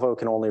galvo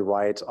can only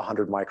write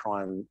 100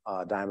 micron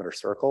diameter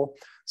circle.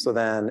 So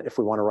then if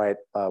we want to write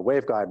a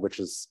waveguide, which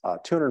is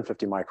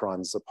 250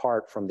 microns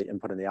apart from the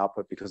input and the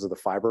output because of the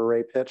fiber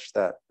array pitch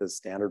that is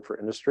standard for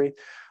industry,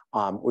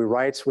 we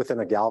write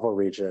within a galvo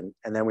region,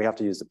 and then we have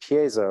to use the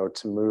piezo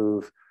to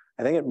move,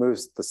 I think it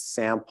moves the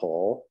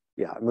sample.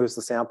 Yeah, it moves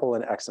the sample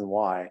in X and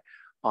Y.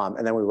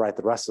 And then we write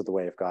the rest of the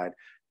waveguide.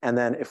 And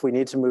then if we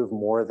need to move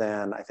more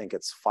than, I think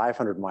it's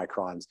 500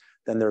 microns,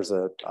 then there's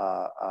a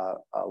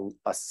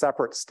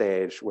separate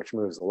stage which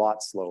moves a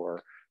lot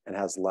slower and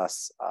has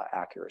less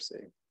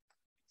accuracy.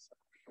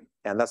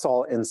 And that's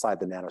all inside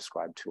the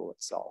NanoScribe tool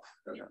itself.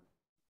 Okay.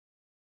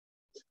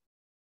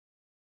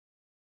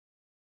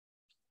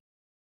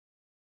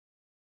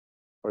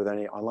 Are there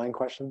any online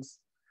questions?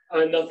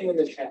 Nothing in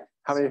the chat.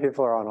 How many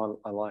people are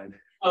online?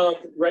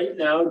 Right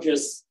now,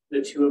 just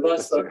the two of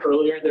us, but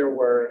earlier there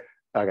were.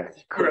 Okay,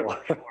 cool.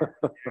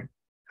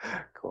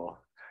 Cool.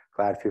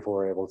 Glad people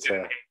were able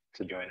to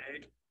join.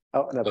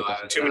 Oh, another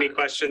question. Too many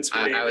questions for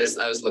I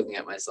was looking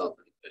at myself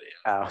in the video.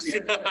 Oh.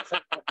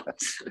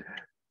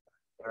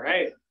 All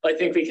right. I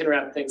think we can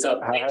wrap things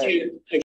up. Thank you.